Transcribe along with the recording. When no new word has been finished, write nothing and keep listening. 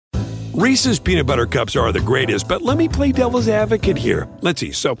Reese's Peanut Butter Cups are the greatest, but let me play devil's advocate here. Let's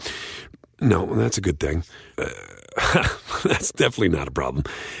see. So, no, that's a good thing. That's definitely not a problem.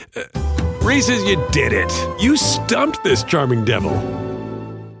 Reese's, you did it. You stumped this charming devil.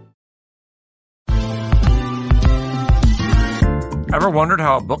 Ever wondered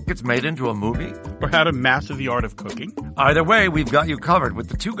how a book gets made into a movie? Or how to master the art of cooking? Either way, we've got you covered with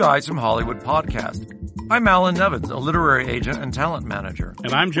the Two Guys from Hollywood podcast. I'm Alan Nevins, a literary agent and talent manager.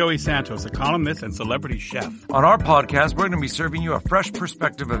 And I'm Joey Santos, a columnist and celebrity chef. On our podcast, we're going to be serving you a fresh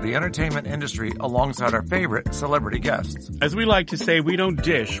perspective of the entertainment industry alongside our favorite celebrity guests. As we like to say, we don't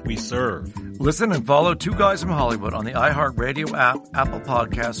dish, we serve. Listen and follow Two Guys from Hollywood on the iHeartRadio app, Apple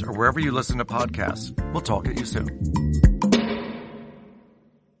Podcasts, or wherever you listen to podcasts. We'll talk at you soon.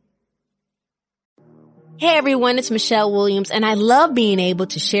 Hey everyone, it's Michelle Williams, and I love being able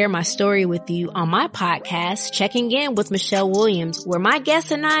to share my story with you on my podcast, Checking In with Michelle Williams, where my guests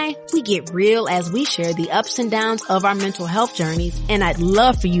and I, we get real as we share the ups and downs of our mental health journeys, and I'd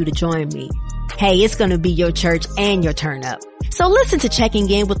love for you to join me. Hey, it's going to be your church and your turn up. So listen to Checking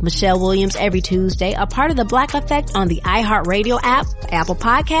In with Michelle Williams every Tuesday, a part of the Black Effect on the iHeartRadio app, Apple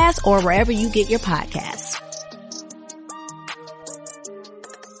Podcasts, or wherever you get your podcasts.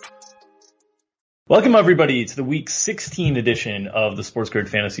 Welcome, everybody, to the Week 16 edition of the Sports Grid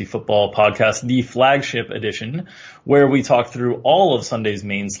Fantasy Football Podcast, the Flagship edition, where we talk through all of Sunday's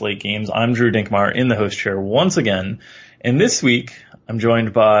main slate games. I'm Drew Dinkmeyer in the host chair once again, and this week I'm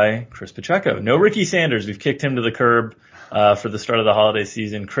joined by Chris Pacheco. No Ricky Sanders. We've kicked him to the curb for the start of the holiday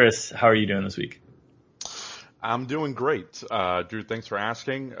season. Chris, how are you doing this week? I'm doing great. Drew, thanks for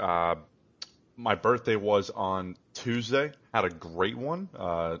asking. My birthday was on Tuesday. Had a great one.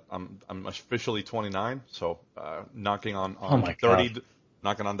 I'm officially 29, so knocking on 30,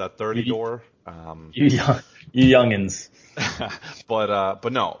 knocking on that 30 door. You youngins.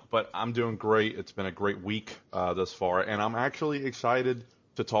 but I'm doing great. It's been a great week thus far, and I'm actually excited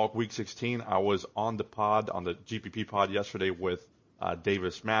to talk Week 16. I was on the GPP pod yesterday with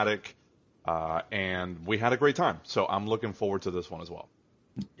Davis Maddock, and we had a great time. So I'm looking forward to this one as well.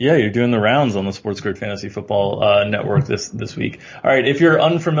 Yeah, you're doing the rounds on the Sports Grid Fantasy Football Network this week. All right, if you're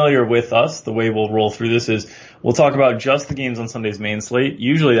unfamiliar with us, the way we'll roll through this is we'll talk about just the games on Sunday's main slate.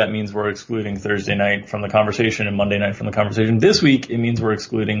 Usually that means we're excluding Thursday night from the conversation and Monday night from the conversation. This week, it means we're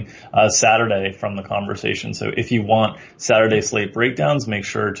excluding Saturday from the conversation. So if you want Saturday slate breakdowns, make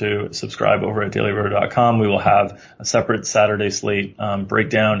sure to subscribe over at dailyroto.com. We will have a separate Saturday slate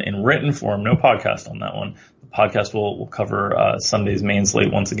breakdown in written form, no podcast on that one. Podcast will cover Sunday's main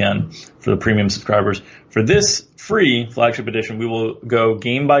slate once again for the premium subscribers. For this free flagship edition, we will go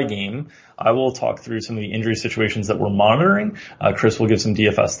game by game. I will talk through some of the injury situations that we're monitoring. Chris will give some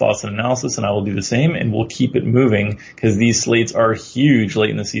DFS thoughts and analysis, and I will do the same, and we'll keep it moving because these slates are huge late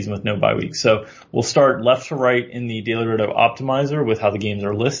in the season with no bye week. So we'll start left to right in the Daily Roto Optimizer with how the games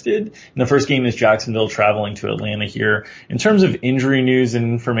are listed. And the first game is Jacksonville traveling to Atlanta here. In terms of injury news and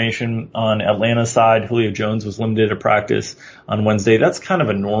information on Atlanta's side, Julio Jones was limited to practice on Wednesday. That's kind of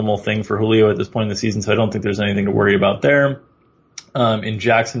a normal thing for Julio at this point in the season, so I don't think there's anything to worry about there. In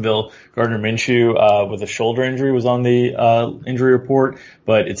Jacksonville, Gardner Minshew with a shoulder injury was on the injury report,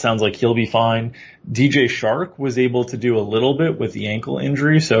 but it sounds like he'll be fine. DJ Shark was able to do a little bit with the ankle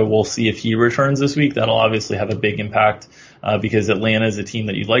injury, so we'll see if he returns this week. That'll obviously have a big impact because Atlanta is a team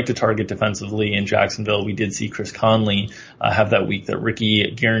that you'd like to target defensively. In Jacksonville, we did see Chris Conley have that week that Ricky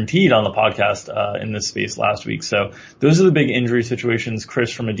guaranteed on the podcast in this space last week. So those are the big injury situations.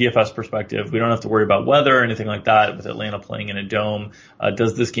 Chris, from a DFS perspective, we don't have to worry about weather or anything like that with Atlanta playing in a dome.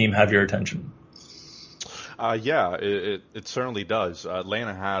 Does this game have your attention? Yeah, it certainly does.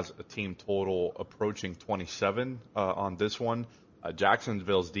 Atlanta has a team total approaching 27 on this one.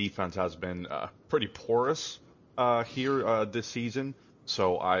 Jacksonville's defense has been pretty porous here this season,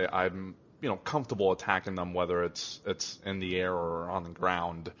 so I'm comfortable attacking them whether it's in the air or on the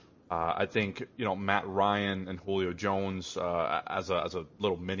ground. I think Matt Ryan and Julio Jones as a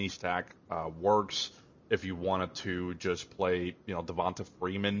little mini stack works. If you wanted to just play, Devonta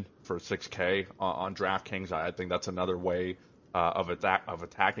Freeman for 6K on DraftKings, I think that's another way of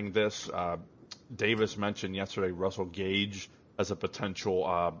attacking this. Davis mentioned yesterday Russell Gage as a potential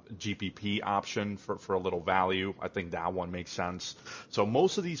GPP option for a little value. I think that one makes sense. So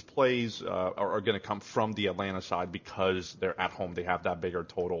most of these plays are going to come from the Atlanta side because they're at home. They have that bigger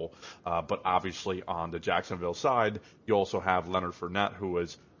total. But obviously on the Jacksonville side, you also have Leonard Fournette, who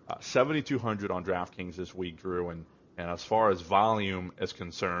is 7,200 on DraftKings this week, Drew, and as far as volume is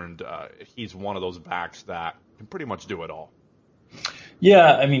concerned, he's one of those backs that can pretty much do it all.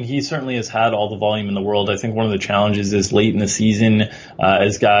 Yeah, I mean, he certainly has had all the volume in the world. I think one of the challenges is late in the season,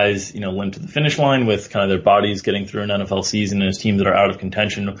 as guys, limp to the finish line with kind of their bodies getting through an NFL season and as teams that are out of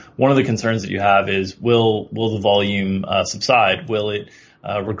contention. One of the concerns that you have is will the volume subside? Will it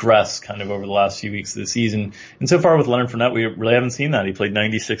regress kind of over the last few weeks of the season? And so far with Leonard Fournette, we really haven't seen that. He played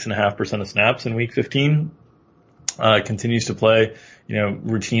 96.5% of snaps in week 15. Continues to play,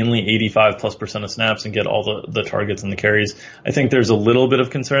 routinely 85+% of snaps and get all the targets and the carries. I think there's a little bit of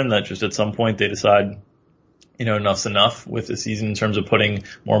concern that just at some point they decide, enough's enough with the season in terms of putting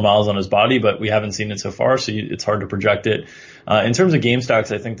more miles on his body, but we haven't seen it so far, so it's hard to project it. In terms of game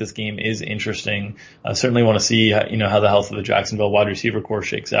stocks, I think this game is interesting. I certainly want to see, how the health of the Jacksonville wide receiver core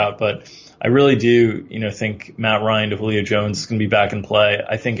shakes out, but I really do, think Matt Ryan to Julio Jones is going to be back in play.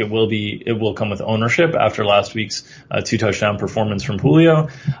 I think it will come with ownership after last week's 2-touchdown performance from Julio.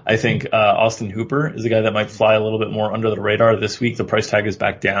 I think Austin Hooper is a guy that might fly a little bit more under the radar this week. The price tag is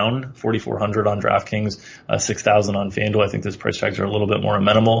back down, $4,400 on DraftKings, $6,000 on FanDuel. I think those price tags are a little bit more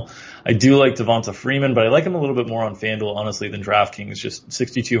amenable. I do like Devonta Freeman, but I like him a little bit more on FanDuel, honestly, than DraftKings. Just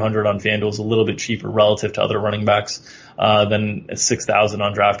 $6,200 on FanDuel is a little bit cheaper relative to other running backs than $6,000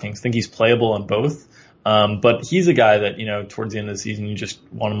 on DraftKings. I think he's playable on both. But he's a guy that, towards the end of the season, you just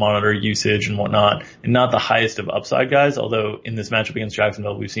want to monitor usage and whatnot, and not the highest of upside guys. Although in this matchup against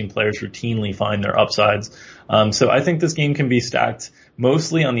Jacksonville, we've seen players routinely find their upsides. So I think this game can be stacked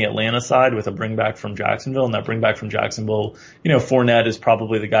mostly on the Atlanta side with a bring back from Jacksonville, and that bring back from Jacksonville, Fournette is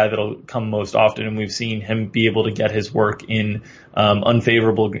probably the guy that'll come most often, and we've seen him be able to get his work in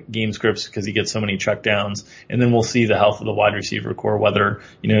unfavorable game scripts because he gets so many checkdowns. And then we'll see the health of the wide receiver core, whether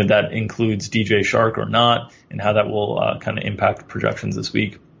that includes DJ Shark or not, and how that will kind of impact projections this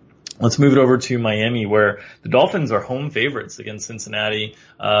week. Let's move it over to Miami, where the Dolphins are home favorites against Cincinnati.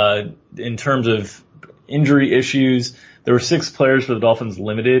 In terms of injury issues, there were 6 players for the Dolphins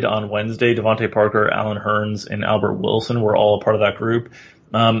limited on Wednesday. Devontae Parker, Allen Hurns, and Albert Wilson were all a part of that group.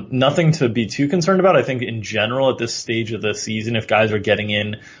 Nothing to be too concerned about. I think in general at this stage of the season, if guys are getting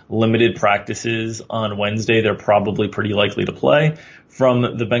in limited practices on Wednesday, they're probably pretty likely to play. From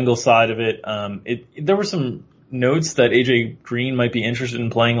the Bengals side of it, there were some notes that AJ Green might be interested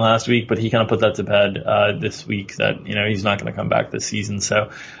in playing last week, but he kind of put that to bed this week that he's not going to come back this season. So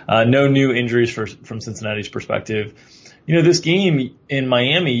no new injuries from Cincinnati's perspective. This game in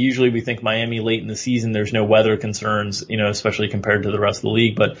Miami, usually we think Miami late in the season, there's no weather concerns, especially compared to the rest of the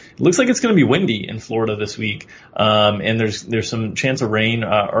league, but it looks like it's going to be windy in Florida this week. And there's some chance of rain.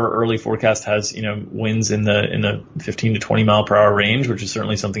 Our early forecast has, winds in the 15 to 20 mile per hour range, which is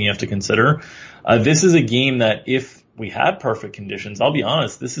certainly something you have to consider. This is a game that if we had perfect conditions, I'll be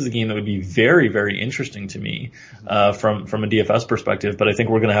honest, this is a game that would be very, very interesting to me from a DFS perspective. But I think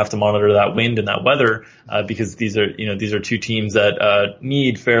we're going to have to monitor that wind and that weather because these are two teams that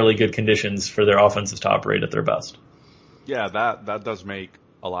need fairly good conditions for their offenses to operate at their best. Yeah, that does make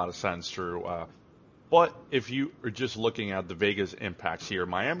a lot of sense, Drew. But if you are just looking at the Vegas impacts here,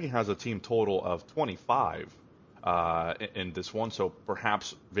 Miami has a team total of 25 in this one, so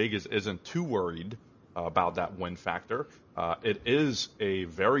perhaps Vegas isn't too worried about that win factor. It is a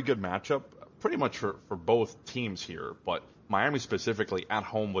very good matchup, pretty much for both teams here, but Miami specifically at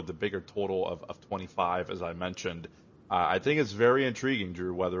home with the bigger total of 25, as I mentioned. I think it's very intriguing,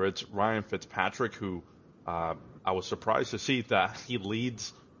 Drew, whether it's Ryan Fitzpatrick, who I was surprised to see that he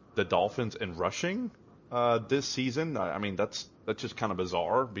leads the Dolphins in rushing this season. I mean, that's just kind of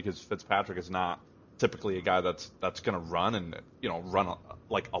bizarre because Fitzpatrick is not typically a guy that's going to run and run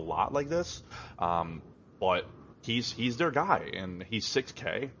like a lot like this. But he's their guy, and he's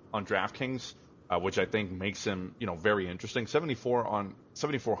 6K on DraftKings, which I think makes him very interesting.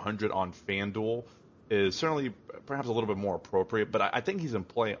 7,400 on FanDuel is certainly perhaps a little bit more appropriate, but I think he's in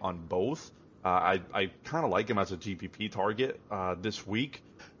play on both. I kind of like him as a GPP target this week,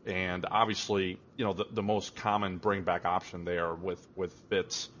 and obviously the most common bring back option there with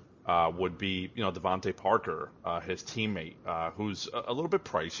Fitz would be Devontae Parker, his teammate, who's a little bit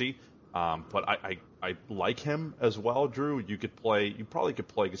pricey, but I like him as well, Drew. You probably could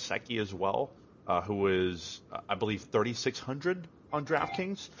play Gesicki as well, who is I believe 3,600 on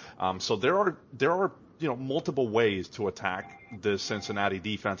DraftKings. So there are multiple ways to attack the Cincinnati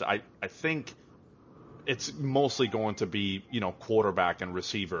defense. I think it's mostly going to be quarterback and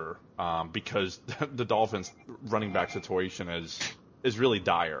receiver because the Dolphins running back situation is really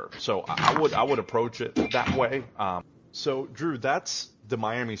dire. So I would approach it that way. So Drew, that's the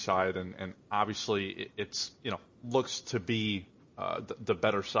Miami side, and obviously it's looks to be the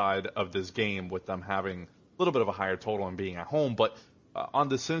better side of this game with them having a little bit of a higher total and being at home. But on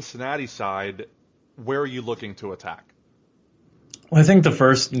the Cincinnati side, where are you looking to attack? Well, I think the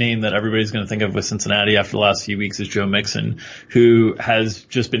first name that everybody's going to think of with Cincinnati after the last few weeks is Joe Mixon, who has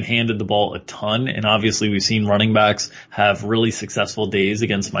just been handed the ball a ton. And obviously we've seen running backs have really successful days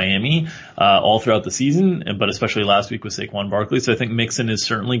against Miami, all throughout the season, but especially last week with Saquon Barkley. So I think Mixon is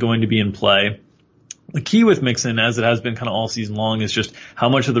certainly going to be in play. The key with Mixon, as it has been kind of all season long, is just how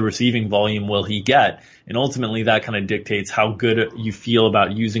much of the receiving volume will he get? And ultimately that kind of dictates how good you feel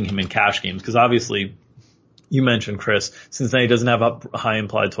about using him in cash games. Because obviously, you mentioned, Chris, Cincinnati doesn't have a high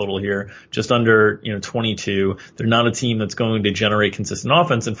implied total here, just under 22. They're not a team that's going to generate consistent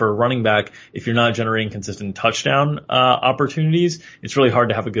offense. And for a running back, if you're not generating consistent touchdown opportunities, it's really hard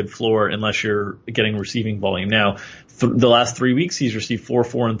to have a good floor unless you're getting receiving volume. Now, the last 3 weeks, he's received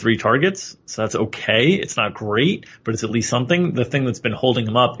 4 and 3 targets. So that's okay. It's not great, but it's at least something. The thing that's been holding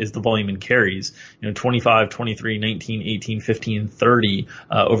him up is the volume in carries. 25, 23, 19, 18, 15, 30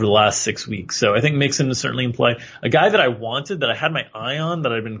 over the last 6 weeks. So I think Mixon is certainly in play. A guy that I wanted, that I had my eye on,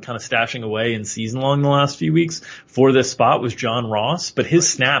 that I've been kind of stashing away in season long the last few weeks for this spot was John Ross, but his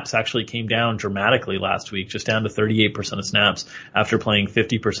snaps actually came down dramatically last week, just down to 38% of snaps after playing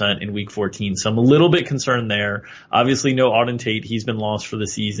 50% in week 14. So I'm a little bit concerned there. Obviously no Auden Tate. He's been lost for the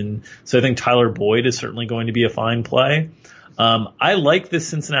season. So I think Tyler Boyd is certainly going to be a fine play. I like this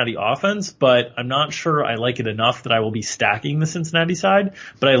Cincinnati offense, but I'm not sure I like it enough that I will be stacking the Cincinnati side.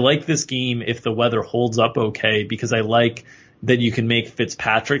 But I like this game if the weather holds up okay, because I like that you can make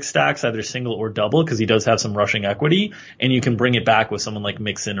Fitzpatrick stacks either single or double because he does have some rushing equity, and you can bring it back with someone like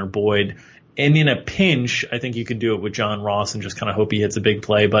Mixon or Boyd. And in a pinch, I think you can do it with John Ross and just kind of hope he hits a big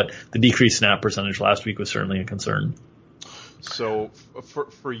play. But the decreased snap percentage last week was certainly a concern. So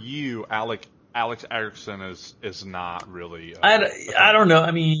for you, Alex Erickson is not really. I don't know.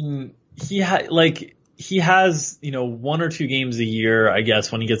 I mean, he has 1 or 2 games a year, I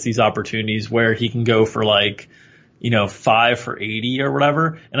guess, when he gets these opportunities where he can go for 5 for 80 or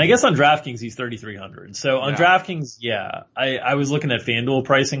whatever. And I guess on DraftKings he's 3,300. So on DraftKings, I was looking at FanDuel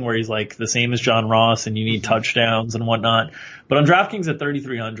pricing where he's the same as John Ross and you need touchdowns and whatnot. But on DraftKings at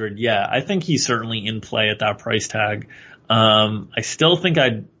 3,300, I think he's certainly in play at that price tag. I still think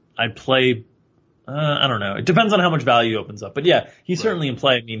I'd play. I don't know. It depends on how much value opens up. But he's certainly in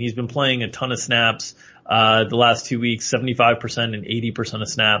play. I mean, he's been playing a ton of snaps the last 2 weeks, 75% and 80% of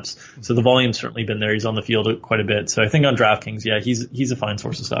snaps. So the volume's certainly been there. He's on the field quite a bit. So I think on DraftKings, he's a fine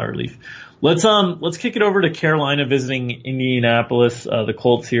source of salary relief. Let's kick it over to Carolina visiting Indianapolis. The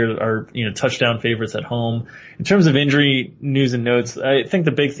Colts here are, touchdown favorites at home. In terms of injury news and notes, I think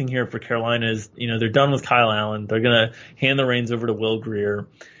the big thing here for Carolina is, they're done with Kyle Allen. They're going to hand the reins over to Will Grier.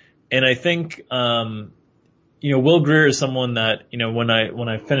 And I think, Will Grier is someone that, when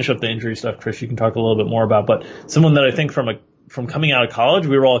I finish up the injury stuff, Chris, you can talk a little bit more about, but someone that I think from coming out of college,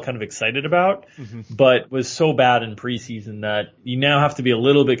 we were all kind of excited about, but was so bad in preseason that you now have to be a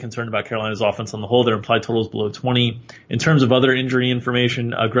little bit concerned about Carolina's offense on the whole. Their implied total is below 20. In terms of other injury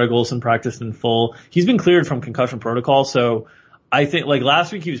information, Greg Olsen practiced in full. He's been cleared from concussion protocol, so I think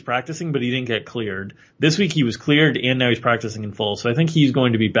last week he was practicing, but he didn't get cleared. This week he was cleared and now he's practicing in full. So I think he's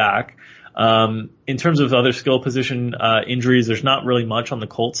going to be back. In terms of other skill position, injuries, there's not really much on the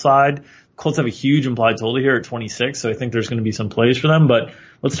Colts side. Colts have a huge implied total here at 26. So I think there's going to be some plays for them, but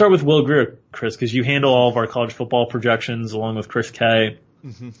let's start with Will Grier, Chris, because you handle all of our college football projections along with Chris K.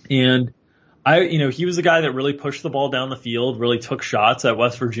 And he was a guy that really pushed the ball down the field, really took shots at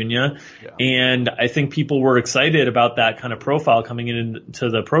West Virginia. And I think people were excited about that kind of profile coming into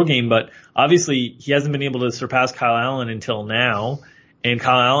the pro game. But obviously he hasn't been able to surpass Kyle Allen until now. And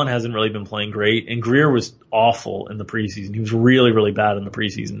Kyle Allen hasn't really been playing great. And Grier was awful in the preseason. He was really, really bad in the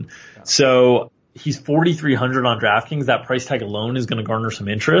preseason. So he's 4,300 on DraftKings. That price tag alone is going to garner some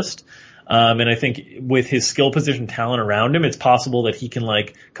interest. And I think with his skill position talent around him, it's possible that he can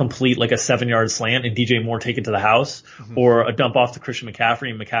complete a 7-yard slant and DJ Moore take it to the house, or a dump off to Christian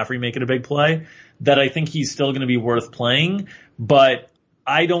McCaffrey and McCaffrey make it a big play. That I think he's still going to be worth playing, but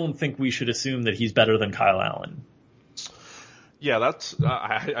I don't think we should assume that he's better than Kyle Allen. Yeah,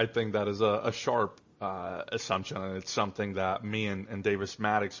 I think that is a sharp assumption, and it's something that me and Davis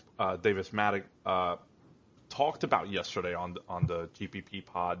Maddox talked about yesterday on the GPP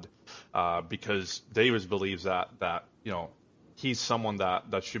pod, because Davis believes that he's someone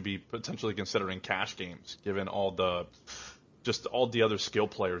that should be potentially considering cash games, given all the other skill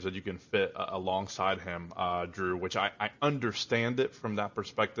players that you can fit alongside him, Drew, which I understand it from that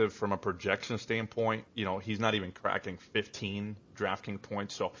perspective. From a projection standpoint, he's not even cracking 15 DraftKings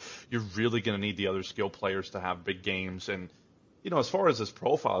points. So you're really going to need the other skill players to have big games. And, as far as his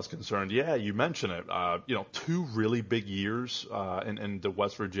profile is concerned, you mentioned it, 2 really big years in the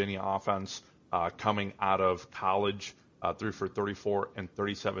West Virginia offense coming out of college. threw for 34 and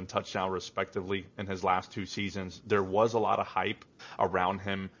 37 touchdowns respectively in his last 2 seasons. There was a lot of hype around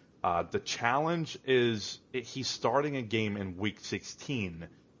him. The challenge is he's starting a game in week 16.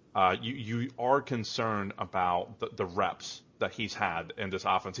 You are concerned about the reps that he's had in this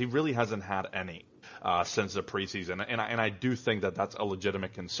offense. He really hasn't had any since the preseason, and I do think that that's a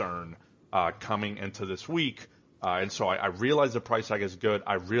legitimate concern coming into this week. And so I realize the price tag is good.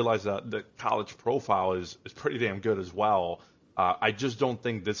 I realize that the college profile is pretty damn good as well. I just don't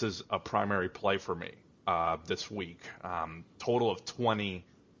think this is a primary play for me this week. Total of 20.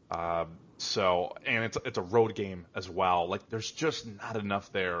 So, and it's a road game as well. Like, there's just not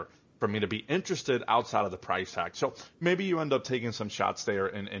enough there for me to be interested outside of the price tag. So maybe you end up taking some shots there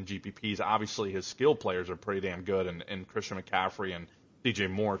in GPPs. Obviously, his skill players are pretty damn good, and Christian McCaffrey and DJ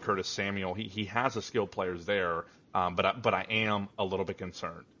Moore, Curtis Samuel, he has the skilled players there, but I am a little bit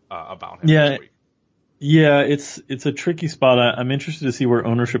concerned about him this week. Yeah, it's a tricky spot. I'm interested to see where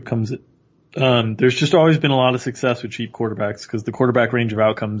ownership comes in. There's just always been a lot of success with cheap quarterbacks because the quarterback range of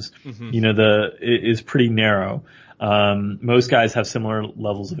outcomes, is pretty narrow. Most guys have similar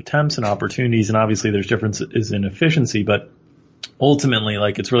levels of attempts and opportunities, and obviously there's differences in efficiency, but ultimately,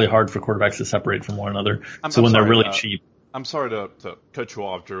 like, it's really hard for quarterbacks to separate from one another. They're really cheap. I'm sorry to cut you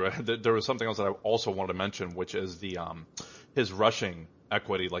off, Drew. There was something else that I also wanted to mention, which is his rushing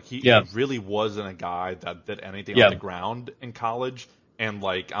equity. Like, he really wasn't a guy that did anything on the ground in college. And,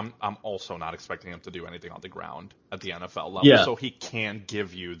 like, I'm also not expecting him to do anything on the ground at the NFL level. Yeah. So he can't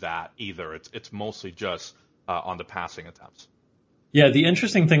give you that either. It's mostly just on the passing attempts. Yeah, the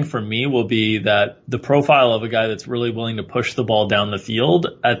interesting thing for me will be that the profile of a guy that's really willing to push the ball down the field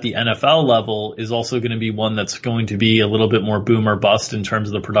at the NFL level is also going to be one that's going to be a little bit more boom or bust in terms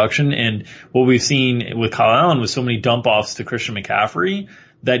of the production. And what we've seen with Kyle Allen was so many dump offs to Christian McCaffrey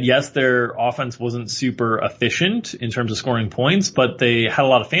that, yes, their offense wasn't super efficient in terms of scoring points, but they had a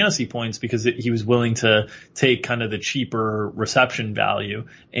lot of fantasy points because he was willing to take kind of the cheaper reception value.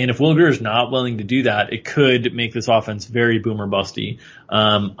 And if Will Grier is not willing to do that, it could make this offense very boomer busty.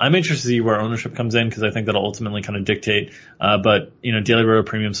 I'm interested to see where ownership comes in because I think that'll ultimately kind of dictate. But Daily Roto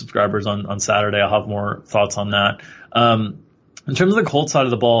Premium subscribers on Saturday, I'll have more thoughts on that. In terms of the Colts side of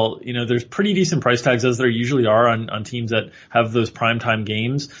the ball, there's pretty decent price tags as there usually are on teams that have those primetime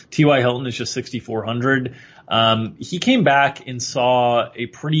games. T.Y. Hilton is just 6,400. He came back and saw a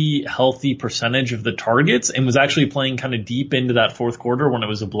pretty healthy percentage of the targets and was actually playing kind of deep into that fourth quarter when it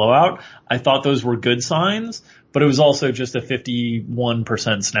was a blowout. I thought those were good signs, but it was also just a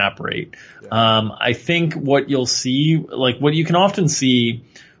 51% snap rate. Yeah. I think what you'll see, like what you can often see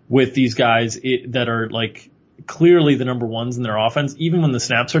with these guys that are like clearly the number ones in their offense, even when the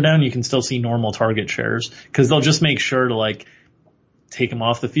snaps are down, you can still see normal target shares because they'll just make sure to like take them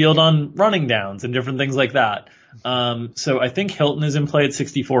off the field on running downs and different things like that. So I think Hilton is in play at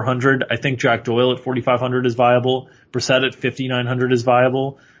 6,400. I think Jack Doyle at 4,500 is viable. Brissett at 5,900 is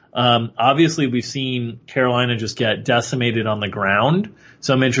viable. Obviously we've seen Carolina just get decimated on the ground.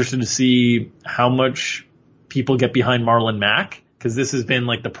 So I'm interested to see how much people get behind Marlon Mack, because this has been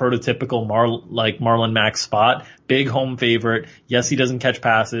like the prototypical Marlon Mack spot. Big home favorite. Yes, he doesn't catch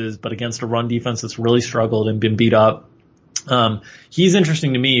passes, but against a run defense that's really struggled and been beat up. He's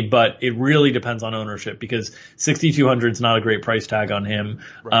interesting to me, but it really depends on ownership because 6,200 is not a great price tag on him.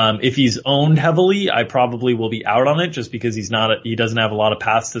 Right. If he's owned heavily, I probably will be out on it just because he doesn't have a lot of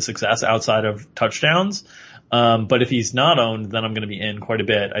paths to success outside of touchdowns. But if he's not owned, then I'm going to be in quite a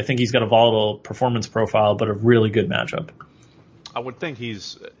bit. I think he's got a volatile performance profile, but a really good matchup. I would think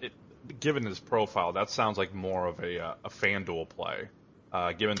given his profile, that sounds like more of a FanDuel play,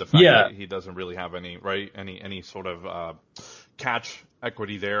 given the fact that he doesn't really have any sort of catch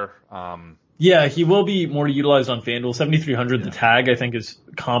equity there. Yeah, he will be more utilized on FanDuel. 7,300, the tag, I think, is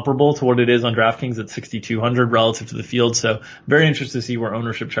comparable to what it is on DraftKings at 6,200 relative to the field. So very interested to see where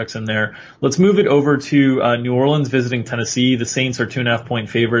ownership checks in there. Let's move it over to New Orleans visiting Tennessee. The Saints are 2.5-point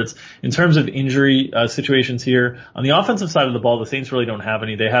favorites. In terms of injury situations here, on the offensive side of the ball, the Saints really don't have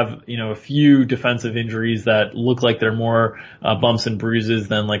any. They have, a few defensive injuries that look like they're more bumps and bruises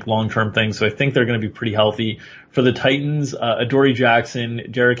than like long-term things. So I think they're going to be pretty healthy. For the Titans, Adoree Jackson,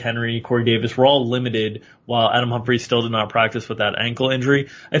 Derrick Henry, Corey Davis were all limited while Adam Humphrey still did not practice with that ankle injury.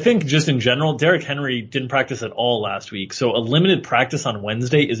 I think just in general, Derrick Henry didn't practice at all last week. So a limited practice on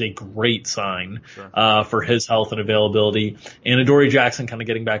Wednesday is a great sign for his health and availability. And Adoree Jackson kind of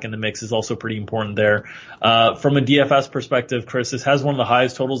getting back in the mix is also pretty important there. From a DFS perspective, Chris, this has one of the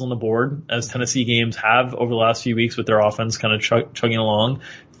highest totals on the board as Tennessee games have over the last few weeks with their offense kind of chugging along.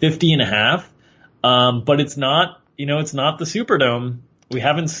 50.5. But it's not, it's not the Superdome. we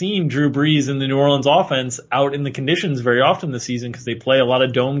haven't seen Drew Brees and the New Orleans offense out in the conditions very often this season because they play a lot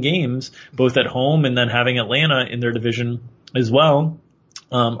of dome games, both at home and then having Atlanta in their division as well.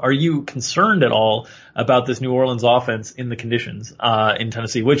 Are you concerned at all about this New Orleans offense in the conditions in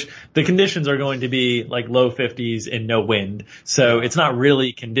Tennessee, which the conditions are going to be like low 50s and no wind. So it's not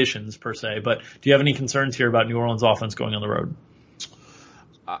really conditions per se, but do you have any concerns here about New Orleans offense going on the road?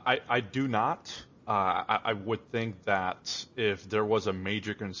 I do not. I would think that if there was a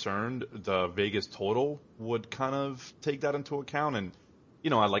major concern, the Vegas total would kind of take that into account. And,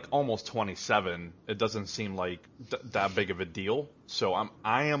 at like almost 27, it doesn't seem like that big of a deal. So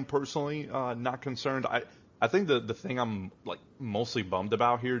I am personally not concerned. I think the thing I'm like mostly bummed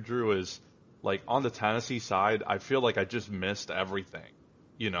about here, Drew, is like on the Tennessee side, I feel like I just missed everything.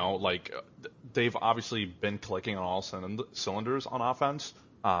 Like they've obviously been clicking on all cylinders on offense.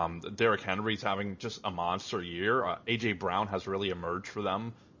 Derrick Henry's having just a monster year. A.J. Brown has really emerged for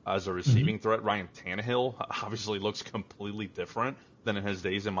them as a receiving threat. Ryan Tannehill obviously looks completely different than in his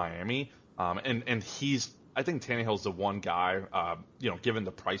days in Miami. I think Tannehill's the one guy, given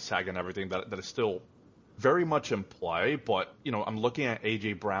the price tag and everything, that is still very much in play. But, I'm looking at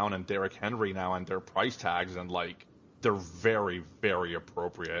A.J. Brown and Derrick Henry now and their price tags, and like they're very, very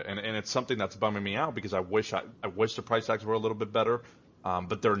appropriate. And it's something that's bumming me out because I wish the price tags were a little bit better.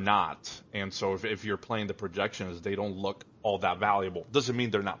 But they're not. And so if you're playing the projections, they don't look all that valuable. Doesn't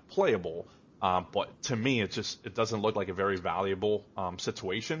mean they're not playable. But to me, it doesn't look like a very valuable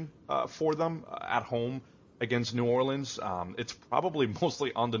situation for them at home against New Orleans. It's probably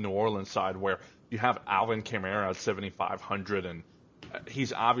mostly on the New Orleans side where you have Alvin Kamara at 7,500, and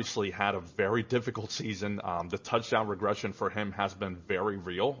he's obviously had a very difficult season. The touchdown regression for him has been very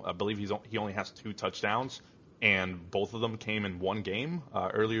real. I believe he only has 2 touchdowns. And both of them came in one game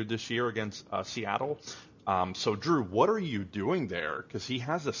earlier this year against Seattle. So, Drew, what are you doing there? Because he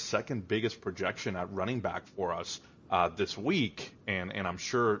has the second biggest projection at running back for us this week, and I'm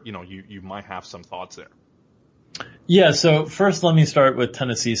sure you might have some thoughts there. Yeah, so first let me start with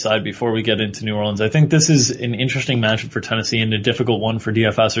Tennessee side before we get into New Orleans. I think this is an interesting matchup for Tennessee and a difficult one for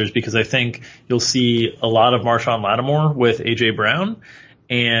DFSers because I think you'll see a lot of Marshawn Lattimore with A.J. Brown.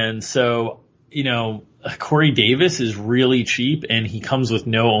 And so, Corey Davis is really cheap and he comes with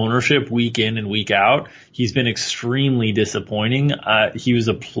no ownership week in and week out. He's been extremely disappointing. He was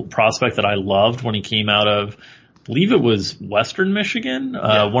a prospect that I loved when he came out of, I believe it was Western Michigan,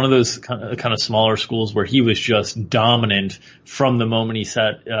 one of those kind of smaller schools where he was just dominant from the moment he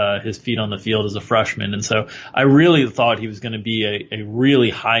set his feet on the field as a freshman. And so I really thought he was going to be a really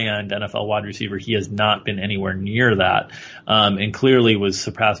high-end NFL wide receiver. He has not been anywhere near that, and clearly was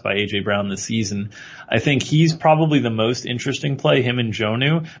surpassed by A.J. Brown this season. I think he's probably the most interesting play, him and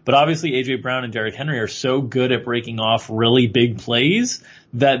Jonnu. But obviously A.J. Brown and Derrick Henry are so good at breaking off really big plays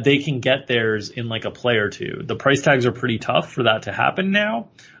that they can get theirs in like a play or two. The price tags are pretty tough for that to happen now,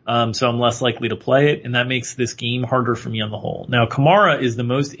 so I'm less likely to play it, and that makes this game harder for me on the whole. Now, Kamara is the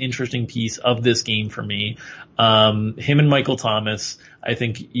most interesting piece of this game for me. Him and Michael Thomas, I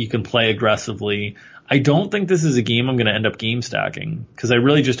think you can play aggressively. I don't think this is a game I'm going to end up game stacking because I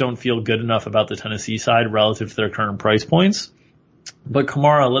really just don't feel good enough about the Tennessee side relative to their current price points. But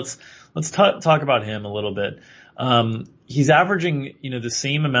Kamara, let's talk about him a little bit. He's averaging, the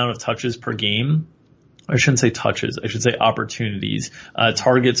same amount of touches per game. I shouldn't say touches. I should say opportunities,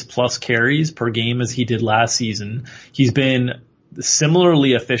 targets plus carries per game as he did last season. He's been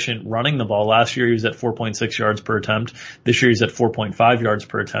similarly efficient running the ball. Last year he was at 4.6 yards per attempt. This year he's at 4.5 yards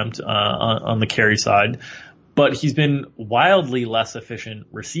per attempt on the carry side. But he's been wildly less efficient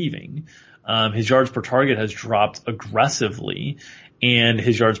receiving. His yards per target has dropped aggressively, and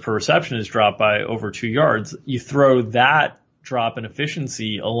his yards per reception has dropped by over 2 yards. You throw that drop in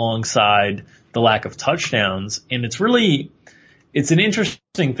efficiency alongside the lack of touchdowns, and it's an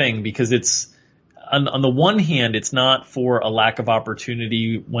interesting thing because it's on the one hand, it's not for a lack of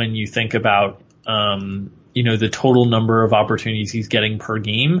opportunity when you think about the total number of opportunities he's getting per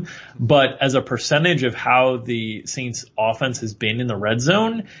game, but as a percentage of how the Saints offense has been in the red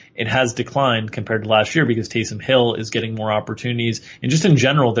zone, it has declined compared to last year because Taysom Hill is getting more opportunities, and just in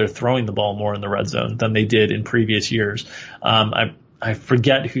general, they're throwing the ball more in the red zone than they did in previous years. I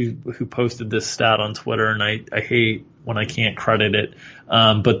forget who posted this stat on Twitter, and I hate when I can't credit it.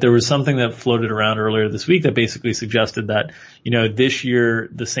 But there was something that floated around earlier this week that basically suggested that, this year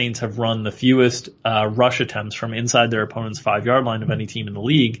the Saints have run the fewest rush attempts from inside their opponent's 5-yard line of any team in the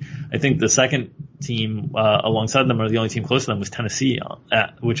league. I think the second team alongside them, or the only team close to them, was Tennessee,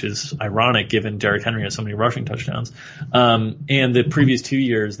 which is ironic given Derrick Henry has so many rushing touchdowns. And the previous 2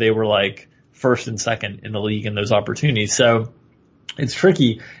 years they were like first and second in the league in those opportunities. So It's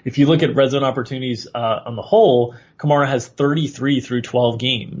tricky. If you look at red zone opportunities on the whole, Kamara has 33 through 12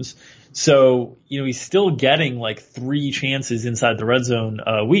 games. So, he's still getting like 3 chances inside the red zone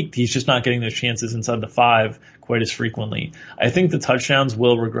a week. He's just not getting those chances inside the 5 quite as frequently. I think the touchdowns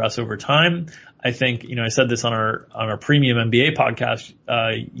will regress over time. I think, I said this on our premium NBA podcast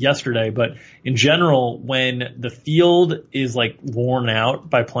yesterday, but in general, when the field is like worn out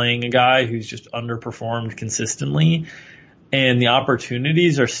by playing a guy who's just underperformed consistently, and the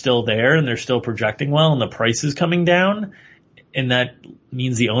opportunities are still there and they're still projecting well and the price is coming down, and that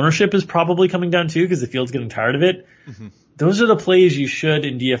means the ownership is probably coming down too because the field's getting tired of it. Mm-hmm. Those are the plays you should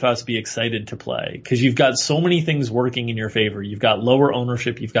in DFS be excited to play because you've got so many things working in your favor. You've got lower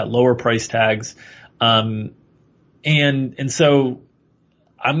ownership, you've got lower price tags. And so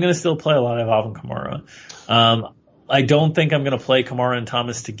I'm going to still play a lot of Alvin Kamara. I don't think I'm going to play Kamara and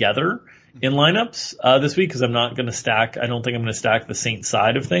Thomas together in lineups this week because I'm not going to stack. I don't think I'm going to stack the Saints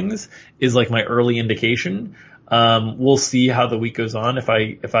side of things is like my early indication. We'll see how the week goes on if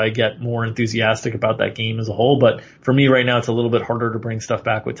I get more enthusiastic about that game as a whole. But for me right now, it's a little bit harder to bring stuff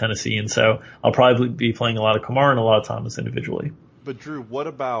back with Tennessee. And so I'll probably be playing a lot of Kamara and a lot of Thomas individually. But Drew, what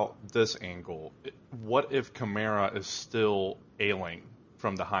about this angle? What if Kamara is still ailing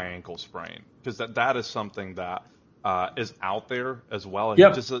from the high ankle sprain? Because that is something that is out there as well. And He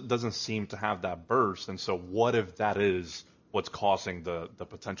just doesn't seem to have that burst. And so what if that is what's causing the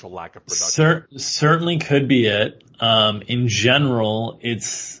potential lack of production? Certainly could be it. In general,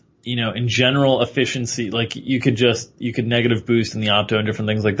 it's, in general efficiency, like you could negative boost in the opto and different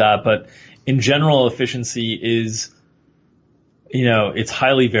things like that. But in general, efficiency is, it's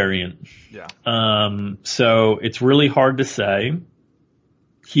highly variant. Yeah. So it's really hard to say.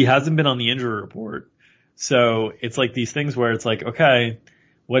 He hasn't been on the injury report. So it's like these things where it's like, okay,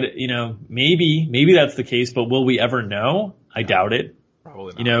 what, maybe that's the case, but will we ever know? I doubt it.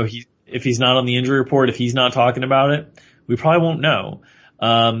 Probably not. If he's not on the injury report, if he's not talking about it, we probably won't know.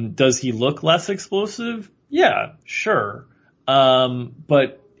 Does he look less explosive? Yeah, sure.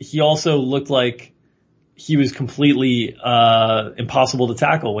 But he also looked like he was completely impossible to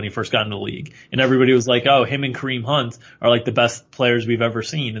tackle when he first got into the league. And everybody was like, oh, him and Kareem Hunt are like the best players we've ever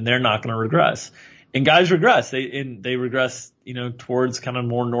seen, and they're not going to regress. And guys regress. They regress, towards kind of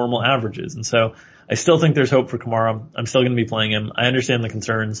more normal averages. And so I still think there's hope for Kamara. I'm still going to be playing him. I understand the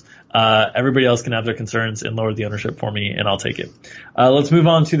concerns. Everybody else can have their concerns and lower the ownership for me, and I'll take it. Let's move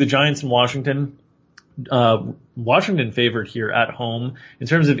on to the Giants and Washington. Washington favored here at home. In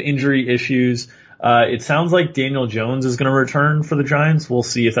terms of injury issues, it sounds like Daniel Jones is going to return for the Giants. We'll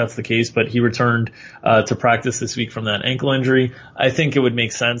see if that's the case, but he returned to practice this week from that ankle injury. I think it would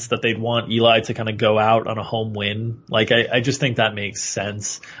make sense that they'd want Eli to kind of go out on a home win. Like, I just think that makes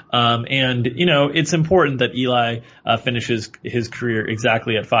sense. And, it's important that Eli finishes his career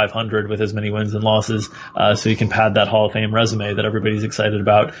exactly at 500 with as many wins and losses, so he can pad that Hall of Fame resume that everybody's excited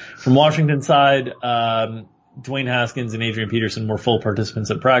about. From Washington side, Dwayne Haskins and Adrian Peterson were full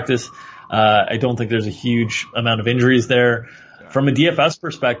participants at practice. I don't think there's a huge amount of injuries there. From a DFS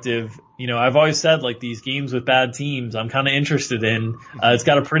perspective, I've always said like these games with bad teams, I'm kind of interested in. It's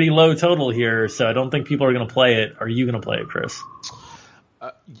got a pretty low total here, so I don't think people are going to play it. Are you going to play it, Chris?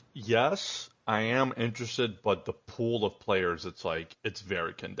 Yes, I am interested, but the pool of players, it's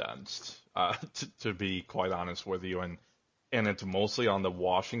very condensed, to be quite honest with you. And it's mostly on the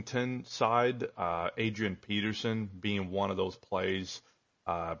Washington side. Adrian Peterson being one of those plays.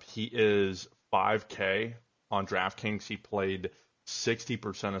 He is 5K on DraftKings. He played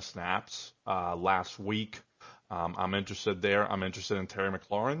 60% of snaps last week. I'm interested there. I'm interested in Terry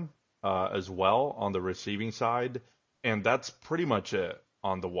McLaurin as well on the receiving side. And that's pretty much it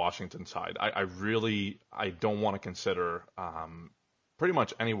on the Washington side. I don't want to consider pretty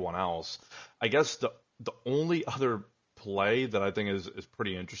much anyone else. I guess the only other play that I think is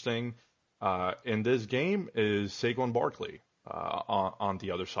pretty interesting in this game is Saquon Barkley on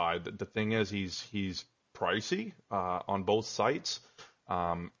the other side. The thing is he's pricey on both sites,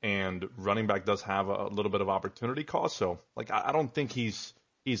 and running back does have a little bit of opportunity cost. So I don't think he's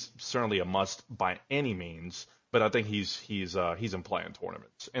certainly a must by any means, but I think he's in play in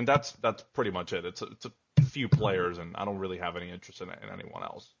tournaments, and that's pretty much it. It's a few players, and I don't really have any interest in anyone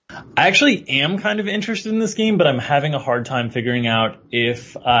else. I actually am kind of interested in this game, but I'm having a hard time figuring out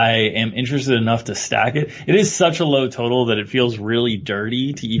if I am interested enough to stack it. It is such a low total that it feels really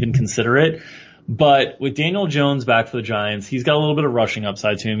dirty to even consider it. But with Daniel Jones back for the Giants, he's got a little bit of rushing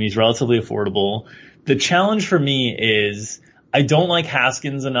upside to him. He's relatively affordable. The challenge for me is I don't like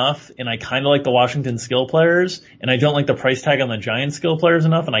Haskins enough, and I kind of like the Washington skill players, and I don't like the price tag on the Giants skill players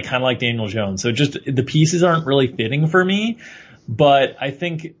enough, and I kind of like Daniel Jones. So just the pieces aren't really fitting for me. but I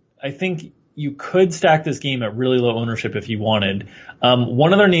think you could stack this game at really low ownership if you wanted.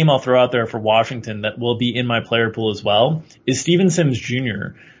 One other name I'll throw out there for Washington that will be in my player pool as well is Steven Sims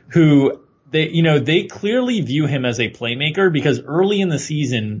Jr., who they clearly view him as a playmaker because early in the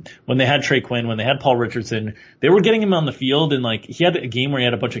season when they had Trey Quinn, when they had Paul Richardson, they were getting him on the field and like he had a game where he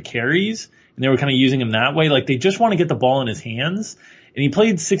had a bunch of carries and they were kind of using him that way. Like they just want to get the ball in his hands. And he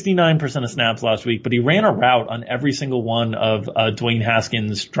played 69% of snaps last week, but he ran a route on every single one of Dwayne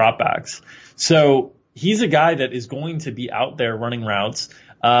Haskins' dropbacks. So he's a guy that is going to be out there running routes.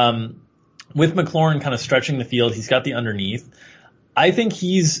 With McLaurin kind of stretching the field, he's got the underneath. I think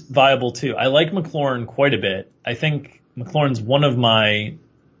he's viable too. I like McLaurin quite a bit. I think McLaurin's one of my,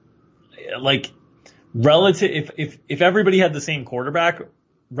 like, relative, if everybody had the same quarterback,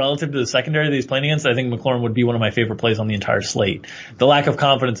 relative to the secondary that he's playing against, I think McLaurin would be one of my favorite plays on the entire slate. The lack of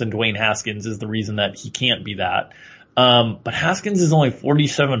confidence in Dwayne Haskins is the reason that he can't be that. But Haskins is only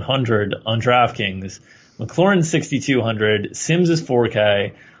 4,700 on DraftKings. McLaurin's 6,200. Sims is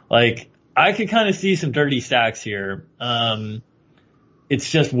 4K. Like, I could kind of see some dirty stacks here. It's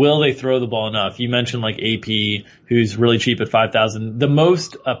just, will they throw the ball enough? You mentioned like AP, who's really cheap at 5,000. The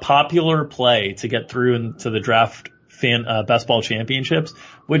most popular play to get through into the draft best ball championships,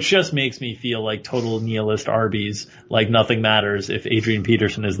 which just makes me feel like total nihilist Arby's, like nothing matters if Adrian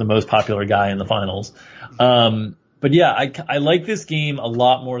Peterson is the most popular guy in the finals. But yeah, I like this game a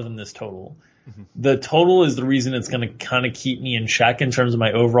lot more than this total. Mm-hmm. The total is the reason it's going to kind of keep me in check in terms of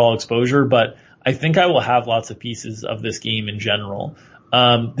my overall exposure, but I think I will have lots of pieces of this game in general.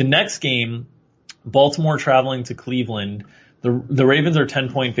 The next game, Baltimore traveling to Cleveland. The Ravens are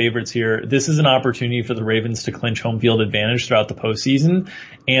 10-point favorites here. This is an opportunity for the Ravens to clinch home field advantage throughout the postseason,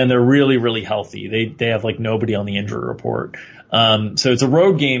 and they're really, really healthy. They have like nobody on the injury report. So it's a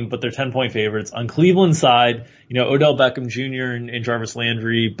road game, but they're 10-point favorites. On Cleveland's side, Odell Beckham Jr. and Jarvis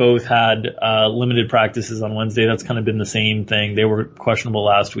Landry both had limited practices on Wednesday. That's kind of been the same thing. They were questionable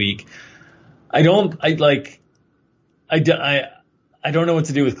last week. I don't know what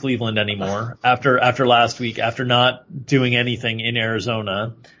to do with Cleveland anymore after last week, after not doing anything in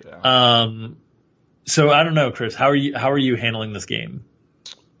Arizona. Yeah. So I don't know, Chris, how are you handling this game?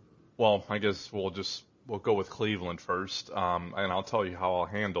 Well, I guess we'll go with Cleveland first. And I'll tell you how I'll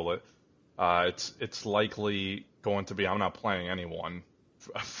handle it. It's likely going to be, I'm not playing anyone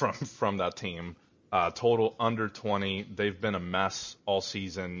from that team. Total under 20. They've been a mess all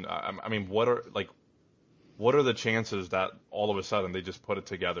season. I mean, what are the chances that all of a sudden they just put it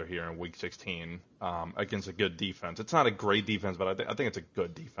together here in Week 16 against a good defense? It's not a great defense, but I think it's a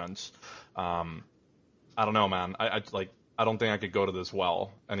good defense. I don't know, man. I don't think I could go to this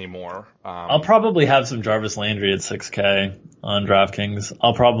well anymore. I'll probably have some Jarvis Landry at 6K on DraftKings.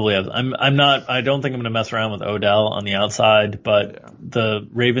 I'll probably have. I don't think I'm going to mess around with Odell on the outside, but yeah. The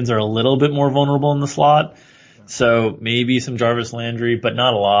Ravens are a little bit more vulnerable in the slot, so maybe some Jarvis Landry, but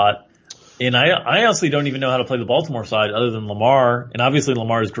not a lot. And I honestly don't even know how to play the Baltimore side other than Lamar. And obviously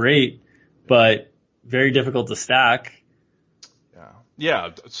Lamar is great, but very difficult to stack.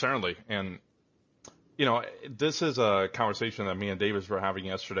 Yeah, certainly. And, this is a conversation that me and Davis were having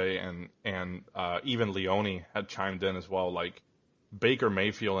yesterday, and even Leone had chimed in as well. Like Baker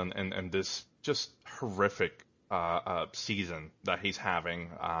Mayfield and this just horrific season that he's having.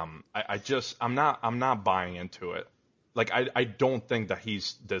 I'm not buying into it. Like I don't think that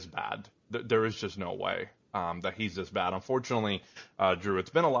he's this bad. There is just no way that he's this bad. Unfortunately, Drew, it's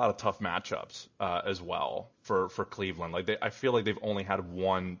been a lot of tough matchups as well for Cleveland. I feel like they've only had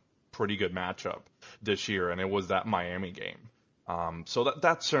one pretty good matchup this year, and it was that Miami game. So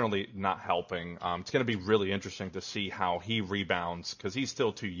that's certainly not helping. It's going to be really interesting to see how he rebounds because he's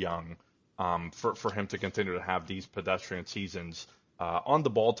still too young for him to continue to have these pedestrian seasons. On the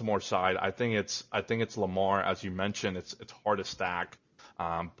Baltimore side, I think it's Lamar, as you mentioned. It's hard to stack,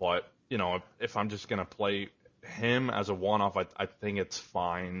 but if I'm just gonna play him as a one-off, I think it's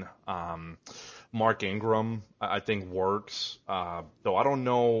fine. Mark Ingram, I think works, though I don't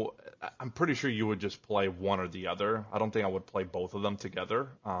know. I'm pretty sure you would just play one or the other. I don't think I would play both of them together,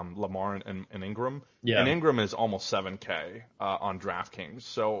 Lamar and Ingram. Yeah. And Ingram is almost 7K on DraftKings,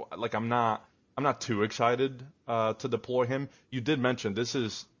 so I'm not too excited to deploy him. You did mention this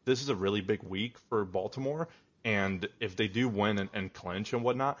is a really big week for Baltimore, and if they do win and clinch and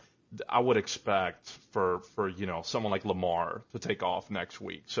whatnot, I would expect for someone like Lamar to take off next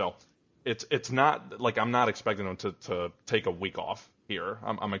week. So it's not like I'm not expecting them to take a week off here.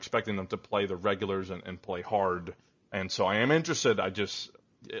 I'm expecting them to play the regulars and play hard, and so I am interested. I just,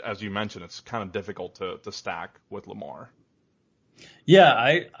 as you mentioned, it's kind of difficult to stack with Lamar. Yeah,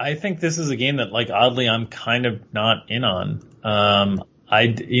 I think this is a game that, like, oddly, I'm kind of not in on. I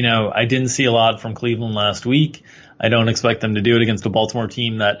didn't see a lot from Cleveland last week. I don't expect them to do it against a Baltimore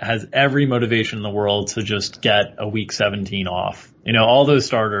team that has every motivation in the world to just get a week 17 off. All those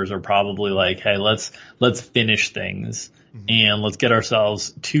starters are probably like, hey, let's finish things and let's get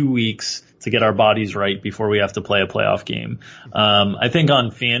ourselves 2 weeks to get our bodies right before we have to play a playoff game. I think on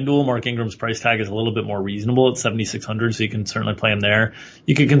FanDuel, Mark Ingram's price tag is a little bit more reasonable at 7,600, so you can certainly play him there.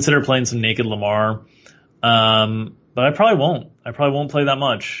 You could consider playing some naked Lamar. But I probably won't. I probably won't play that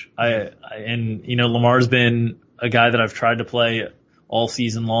much. Lamar's been a guy that I've tried to play all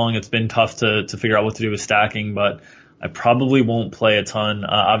season long. It's been tough to figure out what to do with stacking, but I probably won't play a ton.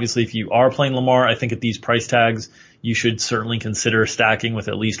 Obviously, if you are playing Lamar, I think at these price tags, you should certainly consider stacking with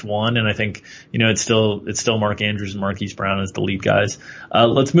at least one. And I think, it's still Mark Andrews and Marquise Brown as the lead guys.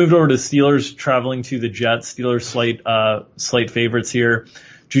 Let's move over to Steelers traveling to the Jets. Steelers slight favorites here.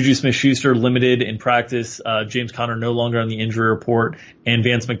 Juju Smith-Schuster limited in practice. James Conner no longer on the injury report, and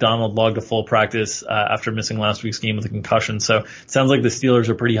Vance McDonald logged a full practice after missing last week's game with a concussion. So it sounds like the Steelers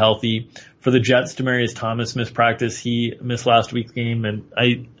are pretty healthy. For the Jets, Demaryius Thomas missed practice. He missed last week's game, and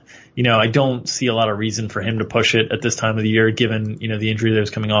I don't see a lot of reason for him to push it at this time of the year, given the injury that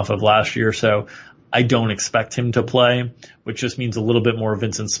was coming off of last year. So I don't expect him to play, which just means a little bit more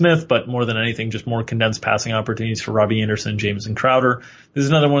Vincent Smith, but more than anything, just more condensed passing opportunities for Robbie Anderson, Jameson Crowder. This is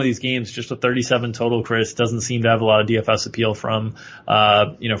another one of these games, just a 37 total, Chris. Doesn't seem to have a lot of DFS appeal from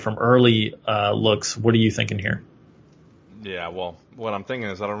early looks. What are you thinking here? Yeah, well, what I'm thinking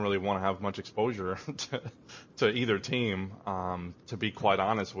is I don't really want to have much exposure to either team. To be quite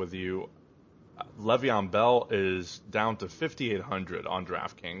honest with you, Le'Veon Bell is down to 5,800 on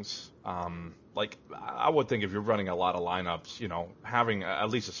DraftKings. I would think if you're running a lot of lineups, having at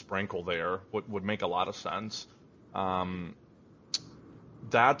least a sprinkle there would make a lot of sense.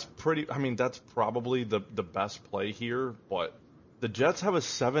 That's probably the best play here, but the Jets have a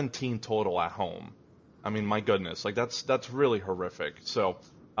 17 total at home. I mean, my goodness, that's really horrific. So,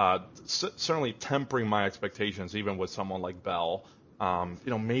 certainly tempering my expectations, even with someone like Bell.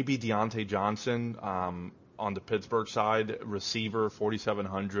 Maybe Deontay Johnson, on the Pittsburgh side, receiver,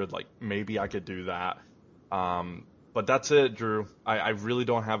 4,700, maybe I could do that. But that's it, Drew. I really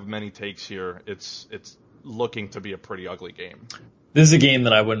don't have many takes here. It's looking to be a pretty ugly game. This is a game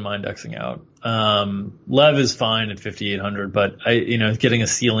that I wouldn't mind Xing out. Lev is fine at 5,800, but getting a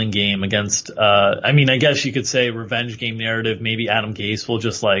ceiling game against, I guess you could say revenge game narrative. Maybe Adam Gase will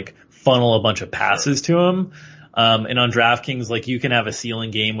just funnel a bunch of passes to him. And on DraftKings, you can have a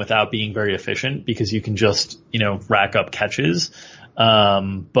ceiling game without being very efficient because you can just, rack up catches.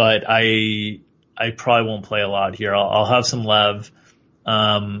 But I probably won't play a lot here. I'll have some Lev.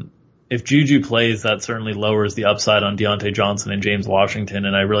 If Juju plays, that certainly lowers the upside on Deontay Johnson and James Washington,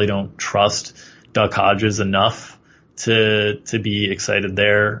 and I really don't trust Duck Hodges enough to be excited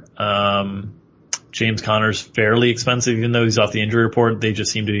there. James Conner's fairly expensive, even though he's off the injury report. They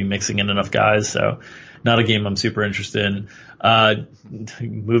just seem to be mixing in enough guys, so not a game I'm super interested in.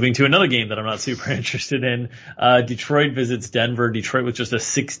 Moving to another game that I'm not super interested in. Detroit visits Denver. Detroit with just a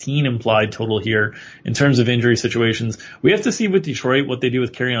 16 implied total here in terms of injury situations. We have to see with Detroit what they do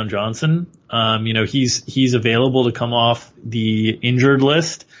with Kerryon Johnson. He's available to come off the injured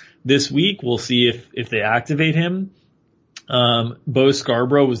list this week. We'll see if they activate him. Bo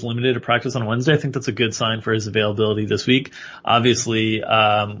Scarborough was limited to practice on Wednesday. I think that's a good sign for his availability this week. Obviously,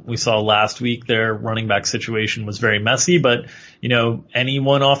 we saw last week their running back situation was very messy, but,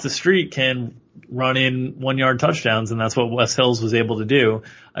 anyone off the street can run in 1-yard touchdowns, and that's what Wes Hills was able to do,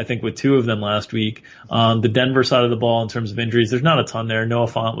 I think, with 2 of them last week. On the Denver side of the ball, in terms of injuries, there's not a ton there. Noah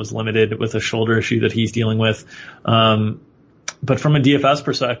Fant was limited with a shoulder issue that he's dealing with. But from a DFS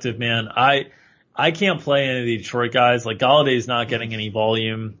perspective, man, I can't play any of the Detroit guys. Galladay's not getting any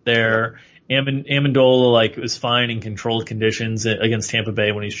volume there. Amendola, was fine in controlled conditions against Tampa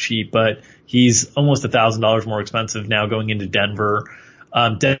Bay when he's cheap, but he's almost $1,000 more expensive now going into Denver.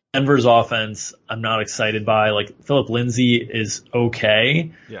 Denver's offense, I'm not excited by. Philip Lindsay is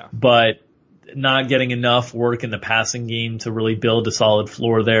okay, but not getting enough work in the passing game to really build a solid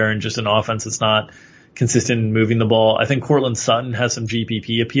floor there, and just an offense that's not consistent in moving the ball. I think Cortland Sutton has some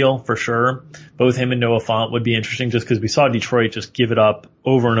GPP appeal for sure. Both him and Noah Fant would be interesting just because we saw Detroit just give it up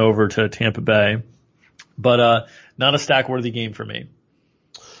over and over to Tampa Bay. But not a stack-worthy game for me.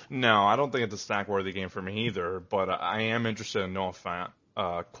 No, I don't think it's a stack-worthy game for me either, but I am interested in Noah Fant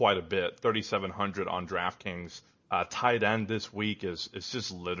quite a bit. 3,700 on DraftKings. Tight end this week is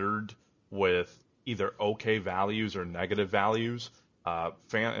just littered with either okay values or negative values.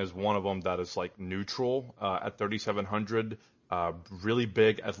 Fant is one of them that is neutral at 3,700. really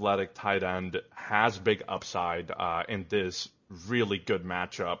big athletic tight end, has big upside in this really good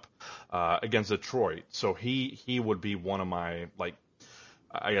matchup against Detroit. So he would be one of my, like,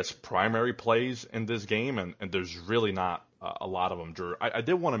 I guess, primary plays in this game, and there's really not a lot of them, Drew. I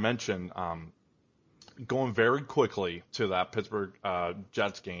did want to mention, going very quickly to that Pittsburgh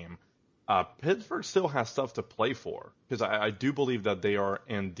Jets game, Pittsburgh still has stuff to play for, because I do believe that they are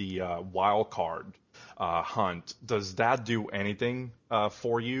in the wild card hunt. Does that do anything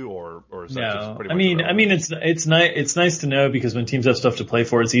for you, or is that just pretty much I mean, it's nice to know, because when teams have stuff to play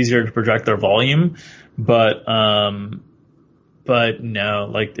for, it's easier to project their volume. But no,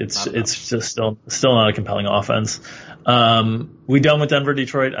 like it's just still not a compelling offense. We done with Denver,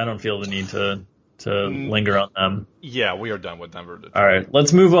 Detroit? I don't feel the need to linger on them. Yeah, we are done with Denver, Detroit. All right,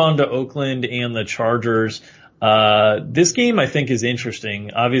 let's move on to Oakland and the Chargers. This game I think is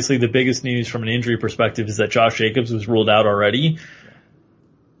interesting. Obviously, the biggest news from an injury perspective is that Josh Jacobs was ruled out already.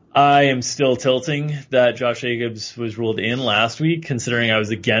 I am still tilting that Josh Jacobs was ruled in last week, considering I was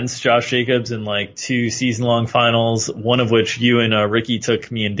against Josh Jacobs in like 2 season-long finals, one of which you and Ricky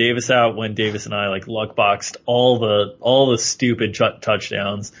took me and Davis out when Davis and I like luck boxed all the stupid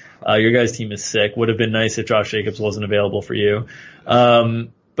touchdowns. Your guys' team is sick. Would have been nice if Josh Jacobs wasn't available for you.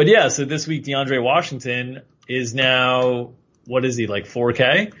 But yeah, so this week DeAndre Washington is now, what is he, like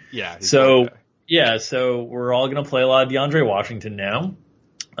 4K? Yeah. So 4K. Yeah, so we're all gonna play a lot of DeAndre Washington now.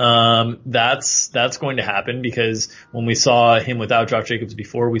 That's going to happen, because when we saw him without Josh Jacobs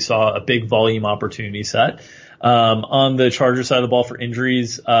before, we saw a big volume opportunity set. On the Chargers side of the ball for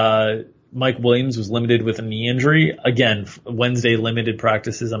injuries, Mike Williams was limited with a knee injury. Again, Wednesday limited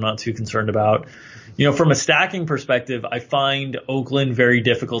practices I'm not too concerned about. You know, from a stacking perspective, I find Oakland very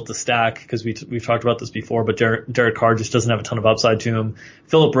difficult to stack, because we've talked about this before, but Derek Carr just doesn't have a ton of upside to him.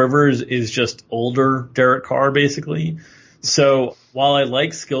 Phillip Rivers is just older Derek Carr, basically. So while I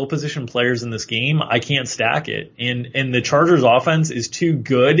like skill position players in this game, I can't stack it. And the Chargers offense is too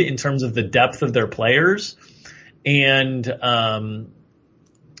good in terms of the depth of their players. And,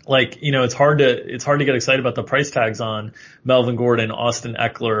 it's hard to get excited about the price tags on Melvin Gordon, Austin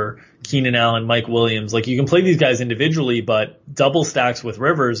Eckler, Keenan Allen, Mike Williams. Like, you can play these guys individually, but double stacks with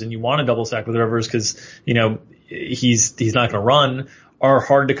Rivers, and you want to double stack with Rivers because, he's not going to run, are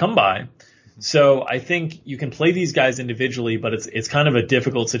hard to come by. So I think you can play these guys individually, but it's kind of a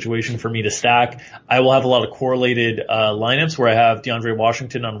difficult situation for me to stack. I will have a lot of correlated lineups where I have DeAndre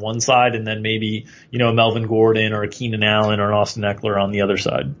Washington on one side, and then maybe a Melvin Gordon or a Keenan Allen or an Austin Eckler on the other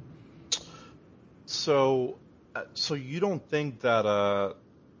side. So you don't think that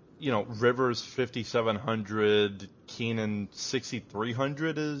Rivers 5,700, Keenan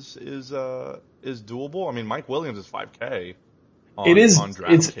 6,300 is doable? I mean, Mike Williams is 5K. On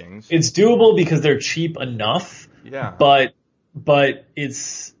DraftKings. It's doable because they're cheap enough. Yeah. But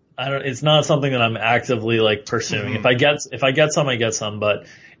it's not something that I'm actively like pursuing. Mm-hmm. If I get some, I get some, but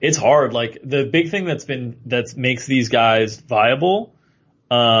it's hard. Like, the big thing that makes these guys viable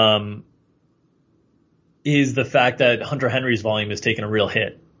is the fact that Hunter Henry's volume has taken a real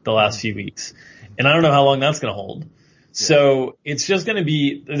hit the last few weeks. And I don't know how long that's going to hold. So it's just going to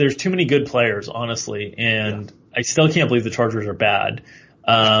be, there's too many good players, honestly, and I still can't believe the Chargers are bad.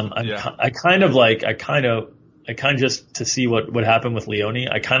 I kind of just to see what would happen with Leone.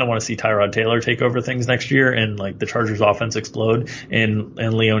 I kind of want to see Tyrod Taylor take over things next year, and like the Chargers offense explode and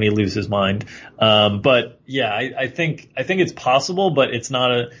Leone lose his mind. But yeah, I think it's possible, but it's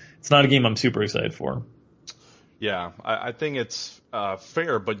not a game I'm super excited for. Yeah, I think it's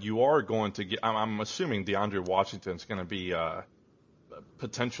fair, but you are going to get. I'm assuming DeAndre Washington's going to be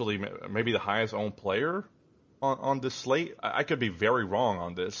potentially maybe the highest owned player on this slate. I could be very wrong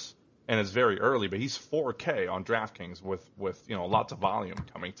on this, and it's very early, but he's 4K on DraftKings with lots of volume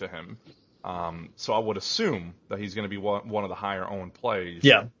coming to him. So I would assume that he's going to be one of the higher owned plays.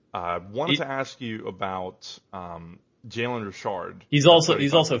 Yeah. Wanted to ask you about Jalen Richard. He's also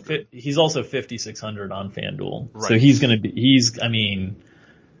 5,600 on FanDuel. Right. So he's going to be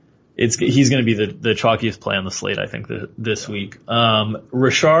the chalkiest play on the slate, I think, this week.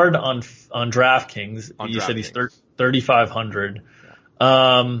 Richard on DraftKings, said he's 3,500.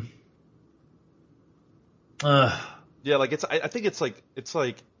 I think it's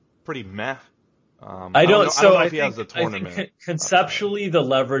pretty meh. I don't know if he has a tournament. I think conceptually the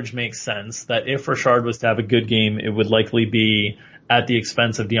leverage makes sense that if Richard was to have a good game, it would likely be at the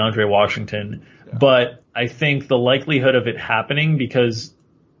expense of DeAndre Washington. Yeah. But I think the likelihood of it happening because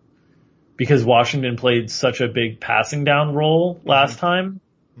Washington played such a big passing down role last time,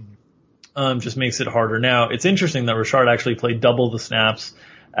 just makes it harder. Now, it's interesting that Richard actually played double the snaps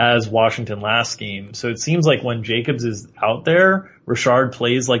as Washington last game. So it seems like when Jacobs is out there, Richard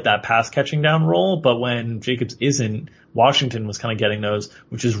plays like that pass catching down role, but when Jacobs isn't, Washington was kind of getting those,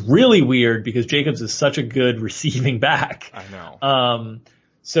 which is really weird because Jacobs is such a good receiving back. I know.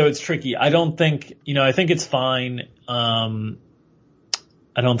 So it's tricky. I don't think, I think it's fine.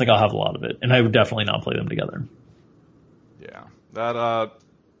 I don't think I'll have a lot of it, and I would definitely not play them together. Yeah, that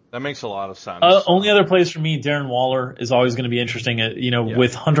makes a lot of sense. Only other place for me, Darren Waller is always going to be interesting.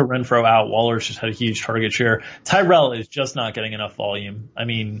 With Hunter Renfrow out, Waller's just had a huge target share. Tyrell is just not getting enough volume. I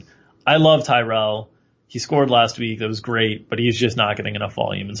mean, I love Tyrell. He scored last week. That was great, but he's just not getting enough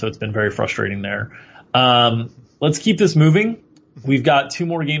volume, and so it's been very frustrating there. Let's keep this moving. We've got 2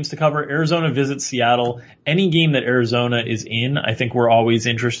 more games to cover. Arizona visits Seattle. Any game that Arizona is in, I think we're always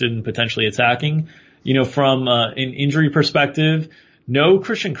interested in potentially attacking. From an injury perspective, no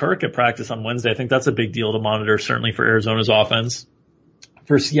Christian Kirk at practice on Wednesday. I think that's a big deal to monitor, certainly for Arizona's offense.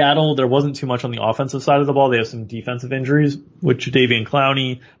 For Seattle, there wasn't too much on the offensive side of the ball. They have some defensive injuries with Jadeveon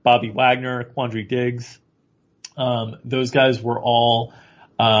Clowney, Bobby Wagner, Quandre Diggs. Those guys were all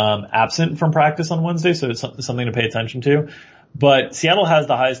absent from practice on Wednesday, so it's something to pay attention to. But Seattle has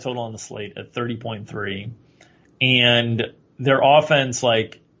the highest total on the slate at 30.3. And their offense,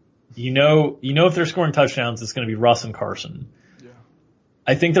 if they're scoring touchdowns, it's going to be Russ and Carson. Yeah.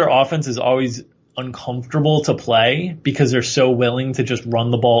 I think their offense is always uncomfortable to play because they're so willing to just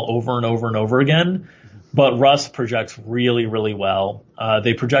run the ball over and over and over again. But Russ projects really, really well.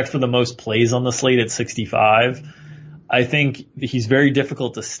 They project for the most plays on the slate at 65. I think he's very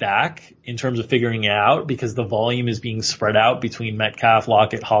difficult to stack in terms of figuring it out because the volume is being spread out between Metcalf,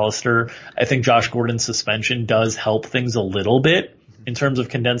 Lockett, Hollister. I think Josh Gordon's suspension does help things a little bit in terms of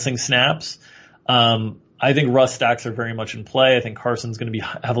condensing snaps. I think Russ stacks are very much in play. I think Carson's going to be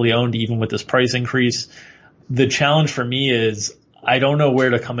heavily owned even with this price increase. The challenge for me is I don't know where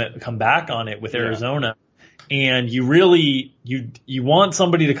to come back on it with Arizona. And you really, you want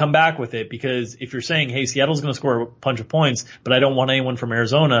somebody to come back with it because if you're saying, hey, Seattle's going to score a bunch of points, but I don't want anyone from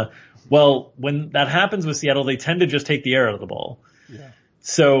Arizona. Well, when that happens with Seattle, they tend to just take the air out of the ball. Yeah.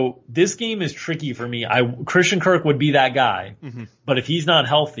 So this game is tricky for me. Christian Kirk would be that guy, but if he's not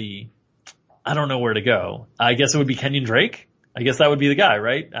healthy, I don't know where to go. I guess it would be Kenyon Drake. I guess that would be the guy,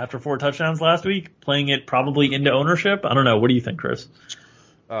 right? After 4 touchdowns last week, playing it probably into ownership. I don't know. What do you think, Chris?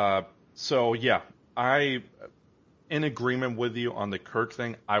 I, in agreement with you on the Kirk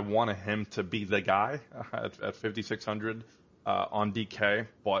thing, I wanted him to be the guy at 5,600 on DK,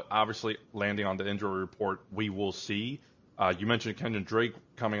 but obviously landing on the injury report, we will see. You mentioned Kenyon Drake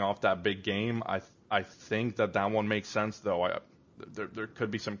coming off that big game. I think that one makes sense, though. There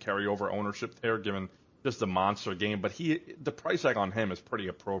could be some carryover ownership there, given just the monster game. But the price tag on him is pretty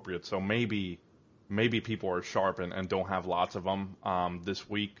appropriate, so maybe people are sharp and don't have lots of them this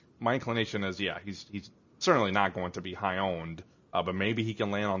week. My inclination is, he's certainly not going to be high owned, but maybe he can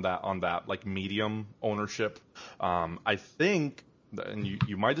land on that like medium ownership. I think, and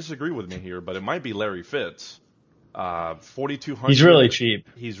you might disagree with me here, but it might be Larry Fitz. 4,200. He's really cheap.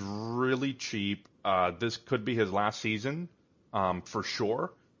 He's really cheap. This could be his last season, for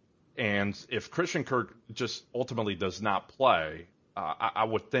sure. And if Christian Kirk just ultimately does not play, I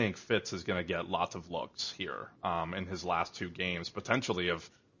would think Fitz is going to get lots of looks here in his last 2 games, potentially of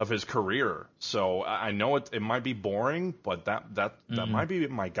his career. So I know it might be boring, but that might be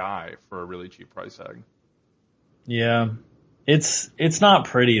my guy for a really cheap price tag. Yeah. It's not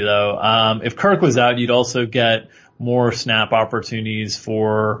pretty though. If Kirk was out, you'd also get more snap opportunities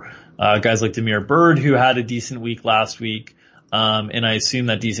for guys like Damiere Byrd, who had a decent week last week. And I assume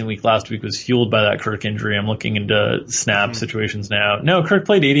that decent week last week was fueled by that Kirk injury. I'm looking into snap situations now. No, Kirk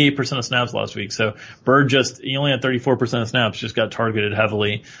played 88% of snaps last week. So Bird he only had 34% of snaps, just got targeted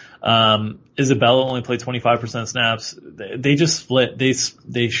heavily. Isabella only played 25% of snaps. They just split.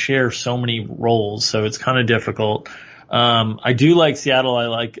 They share so many roles. So it's kind of difficult. I do like Seattle.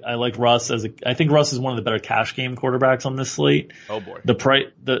 I like Russ I think Russ is one of the better cash game quarterbacks on this slate. Oh boy.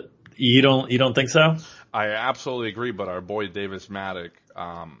 You don't think so? I absolutely agree, but our boy Davis Maddock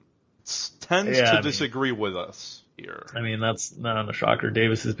tends to disagree with us here. I mean, that's not a shocker.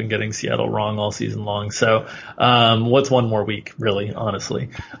 Davis has been getting Seattle wrong all season long. So what's one more week, really, honestly?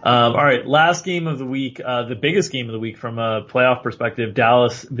 All right, last game of the week, the biggest game of the week from a playoff perspective,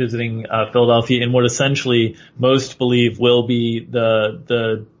 Dallas visiting Philadelphia in what essentially most believe will be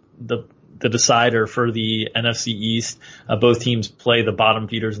the decider for the NFC East. Both teams play the bottom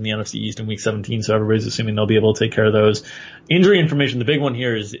feeders in the NFC East in week 17, so everybody's assuming they'll be able to take care of those. Injury information, the big one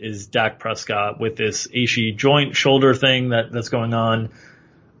here is Dak Prescott with this AC joint shoulder thing that's going on.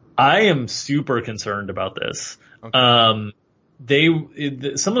 I am super concerned about this. Okay.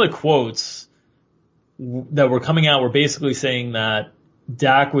 some of the quotes that were coming out were basically saying that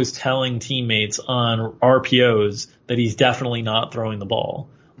Dak was telling teammates on RPOs that he's definitely not throwing the ball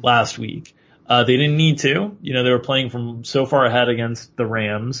last week. They didn't need to. They were playing from so far ahead against the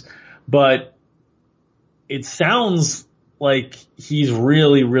Rams. But it sounds like he's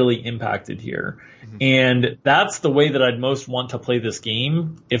really, really impacted here. Mm-hmm. And that's the way that I'd most want to play this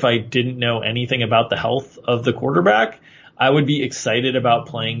game. If I didn't know anything about the health of the quarterback, I would be excited about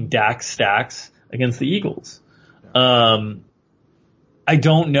playing Dak stacks against the Eagles. I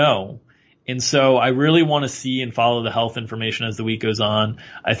don't know. And so I really want to see and follow the health information as the week goes on.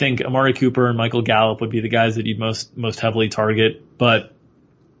 I think Amari Cooper and Michael Gallup would be the guys that you'd most heavily target. But,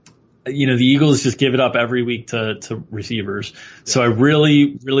 the Eagles just give it up every week to receivers. Yeah. So I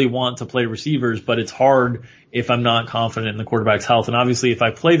really, really want to play receivers, but it's hard if I'm not confident in the quarterback's health. And obviously if I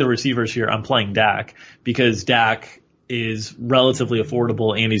play the receivers here, I'm playing Dak because Dak is relatively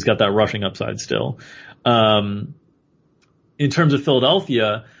affordable and he's got that rushing upside still. In terms of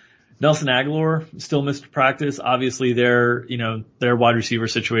Philadelphia, Nelson Aguilar still missed practice. Obviously their wide receiver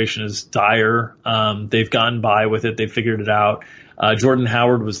situation is dire. They've gotten by with it. They've figured it out. Jordan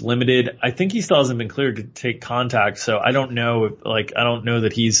Howard was limited. I think he still hasn't been cleared to take contact. So I don't know I don't know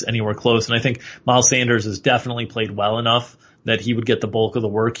that he's anywhere close. And I think Miles Sanders has definitely played well enough that he would get the bulk of the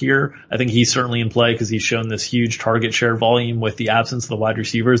work here. I think he's certainly in play because he's shown this huge target share volume with the absence of the wide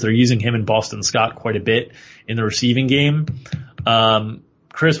receivers. They're using him and Boston Scott quite a bit in the receiving game.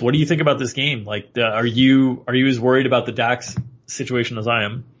 Chris, what do you think about this game? Are you as worried about the Dak's situation as I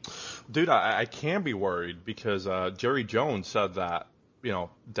am? Dude, I can be worried because Jerry Jones said that,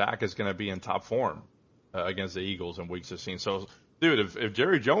 Dak is going to be in top form against the Eagles in Week 16. So, dude, if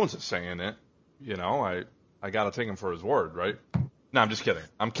Jerry Jones is saying it, I got to take him for his word, right? No, I'm just kidding.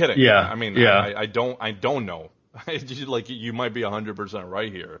 I'm kidding. Yeah. I mean, yeah. I don't know. You might be 100%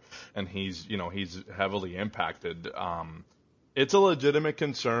 right here, and he's heavily impacted. It's a legitimate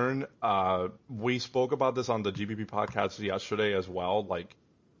concern. We spoke about this on the GPP podcast yesterday as well.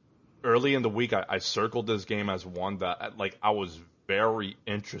 Early in the week, I circled this game as one that I was very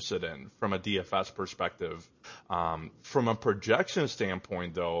interested in from a DFS perspective. From a projection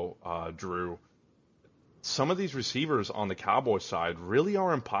standpoint, though, Drew, some of these receivers on the Cowboys side really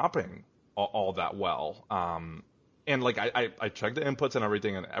aren't popping all that well. And I checked the inputs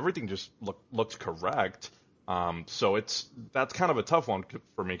and everything just looked correct. So that's kind of a tough one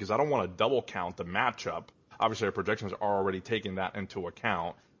for me because I don't want to double count the matchup. Obviously, our projections are already taking that into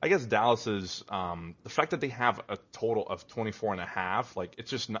account. I guess Dallas is the fact that they have a total of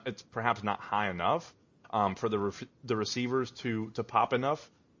 24.5. It's perhaps not high enough for the receivers to pop enough.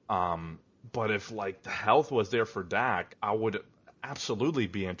 But if the health was there for Dak, I would absolutely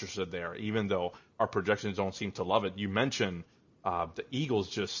be interested there, even though our projections don't seem to love it. You mentioned the Eagles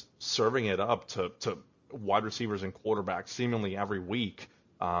just serving it up to wide receivers and quarterbacks seemingly every week.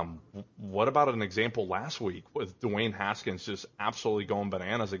 What about an example last week with Dwayne Haskins just absolutely going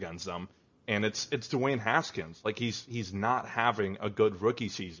bananas against them? And it's Dwayne Haskins. He's not having a good rookie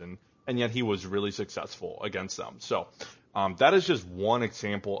season, and yet he was really successful against them. So that is just one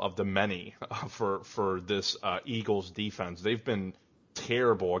example of the many for this Eagles defense. They've been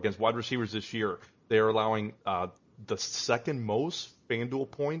terrible against wide receivers this year. They are allowing the second most FanDuel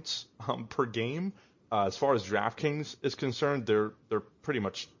points per game. As far as DraftKings is concerned, they're pretty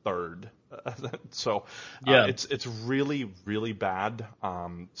much third. So it's really, really bad.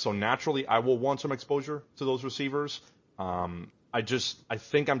 So naturally, I will want some exposure to those receivers. I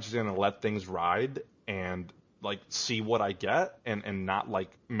think I'm just gonna let things ride and see what I get and not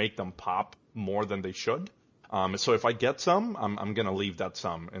make them pop more than they should. So if I get some, I'm gonna leave that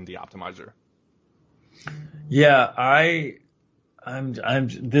some in the optimizer. Yeah,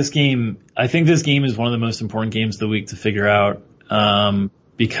 this game, I think this game is one of the most important games of the week to figure out,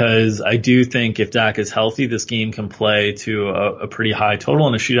 because I do think if Dak is healthy, this game can play to a pretty high total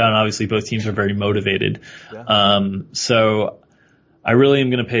in a shootout, and obviously both teams are very motivated. Yeah. So I really am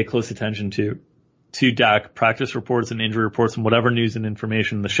going to pay close attention to Dak practice reports and injury reports and whatever news and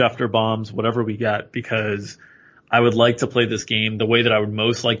information, the Schefter bombs, whatever we get, because I would like to play this game. The way that I would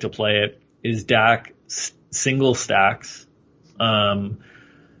most like to play it is Dak single stacks.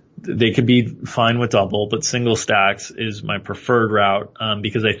 They could be fine with double, but single stacks is my preferred route,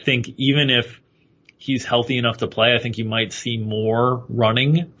 because I think even if he's healthy enough to play, I think you might see more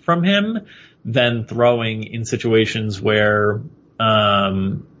running from him than throwing in situations where,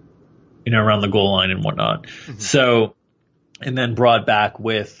 around the goal line and whatnot. Mm-hmm. So, and then brought back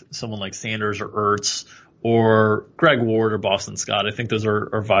with someone like Sanders or Ertz or Greg Ward or Boston Scott. I think those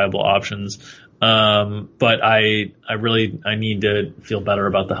are viable options. But I need to feel better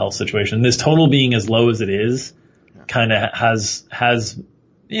about the health situation. This total being as low as it is kind of has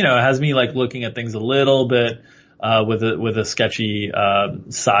me like looking at things a little bit, with a sketchy,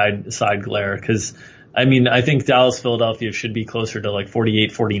 side glare. Cause I mean, I think Dallas, Philadelphia should be closer to like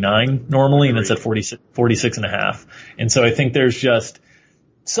 48, 49 normally, and it's at 46 and a half. And so I think there's just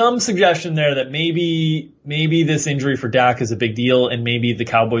some suggestion there that maybe this injury for Dak is a big deal, and maybe the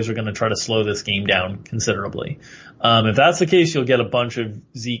Cowboys are going to try to slow this game down considerably. If that's the case, you'll get a bunch of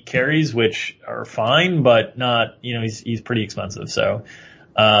Zeke carries, which are fine, but not, he's pretty expensive. So,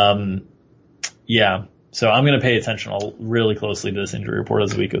 yeah. So I'm going to pay attention really closely to this injury report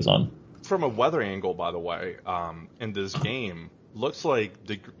as the week goes on. From a weather angle, by the way, in this game, looks like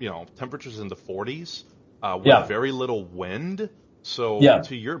temperatures in the 40s with very little wind. So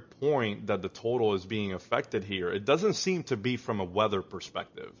to your point that the total is being affected here, it doesn't seem to be from a weather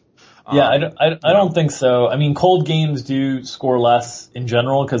perspective. I don't think so. I mean, cold games do score less in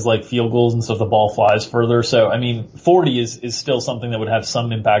general because like field goals and stuff, the ball flies further. So I mean, 40 is still something that would have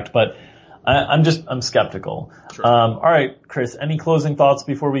some impact, but I'm skeptical. Sure. All right, Chris, any closing thoughts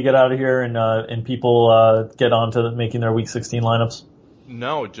before we get out of here and people get on to making their Week 16 lineups?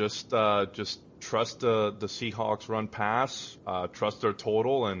 No, just trust the Seahawks run pass, trust their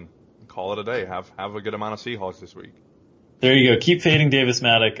total, and call it a day. Have a good amount of Seahawks this week. There you go. Keep fading Davis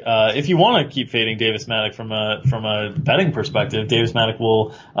Mattek. If you want to keep fading Davis Mattek from a betting perspective, Davis Mattek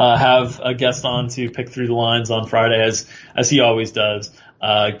will have a guest on to pick through the lines on Friday as he always does.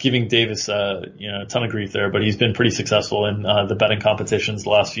 Giving Davis a ton of grief there, but he's been pretty successful in the betting competitions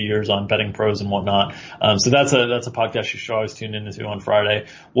the last few years on Betting Pros and whatnot. So that's a podcast you should always tune into on Friday.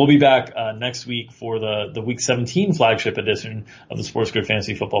 We'll be back next week for the Week 17 flagship edition of the Sports Grid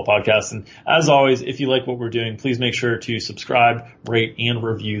Fantasy Football Podcast. And as always, if you like what we're doing, please make sure to subscribe, rate, and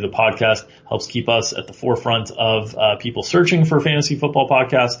review the podcast. Helps keep us at the forefront of people searching for fantasy football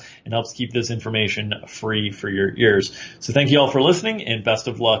podcasts, and helps keep this information free for your ears. So thank you all for listening, and best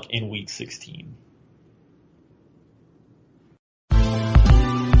of luck in Week 16.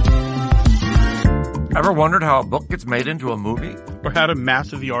 Ever wondered how a book gets made into a movie? Or how to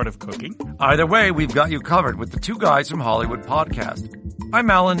master the art of cooking? Either way, we've got you covered with the Two Guys from Hollywood podcast. I'm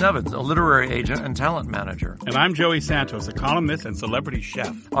Alan Nevins, a literary agent and talent manager. And I'm Joey Santos, a columnist and celebrity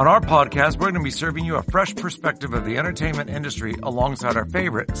chef. On our podcast, we're going to be serving you a fresh perspective of the entertainment industry alongside our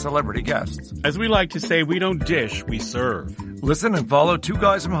favorite celebrity guests. As we like to say, we don't dish, we serve. Listen and follow Two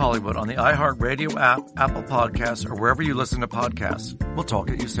Guys from Hollywood on the iHeartRadio app, Apple Podcasts, or wherever you listen to podcasts. We'll talk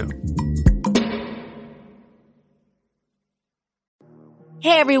at you soon.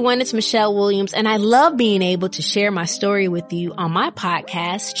 Hey everyone, it's Michelle Williams, and I love being able to share my story with you on my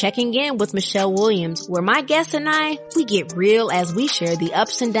podcast, Checking In with Michelle Williams, where my guests and I, we get real as we share the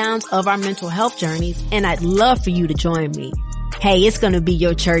ups and downs of our mental health journeys, and I'd love for you to join me. Hey, it's going to be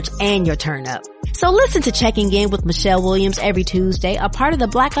your church and your turn up. So listen to Checking In with Michelle Williams every Tuesday, a part of the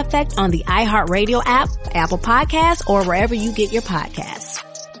Black Effect on the iHeartRadio app, Apple Podcasts, or wherever you get your podcasts.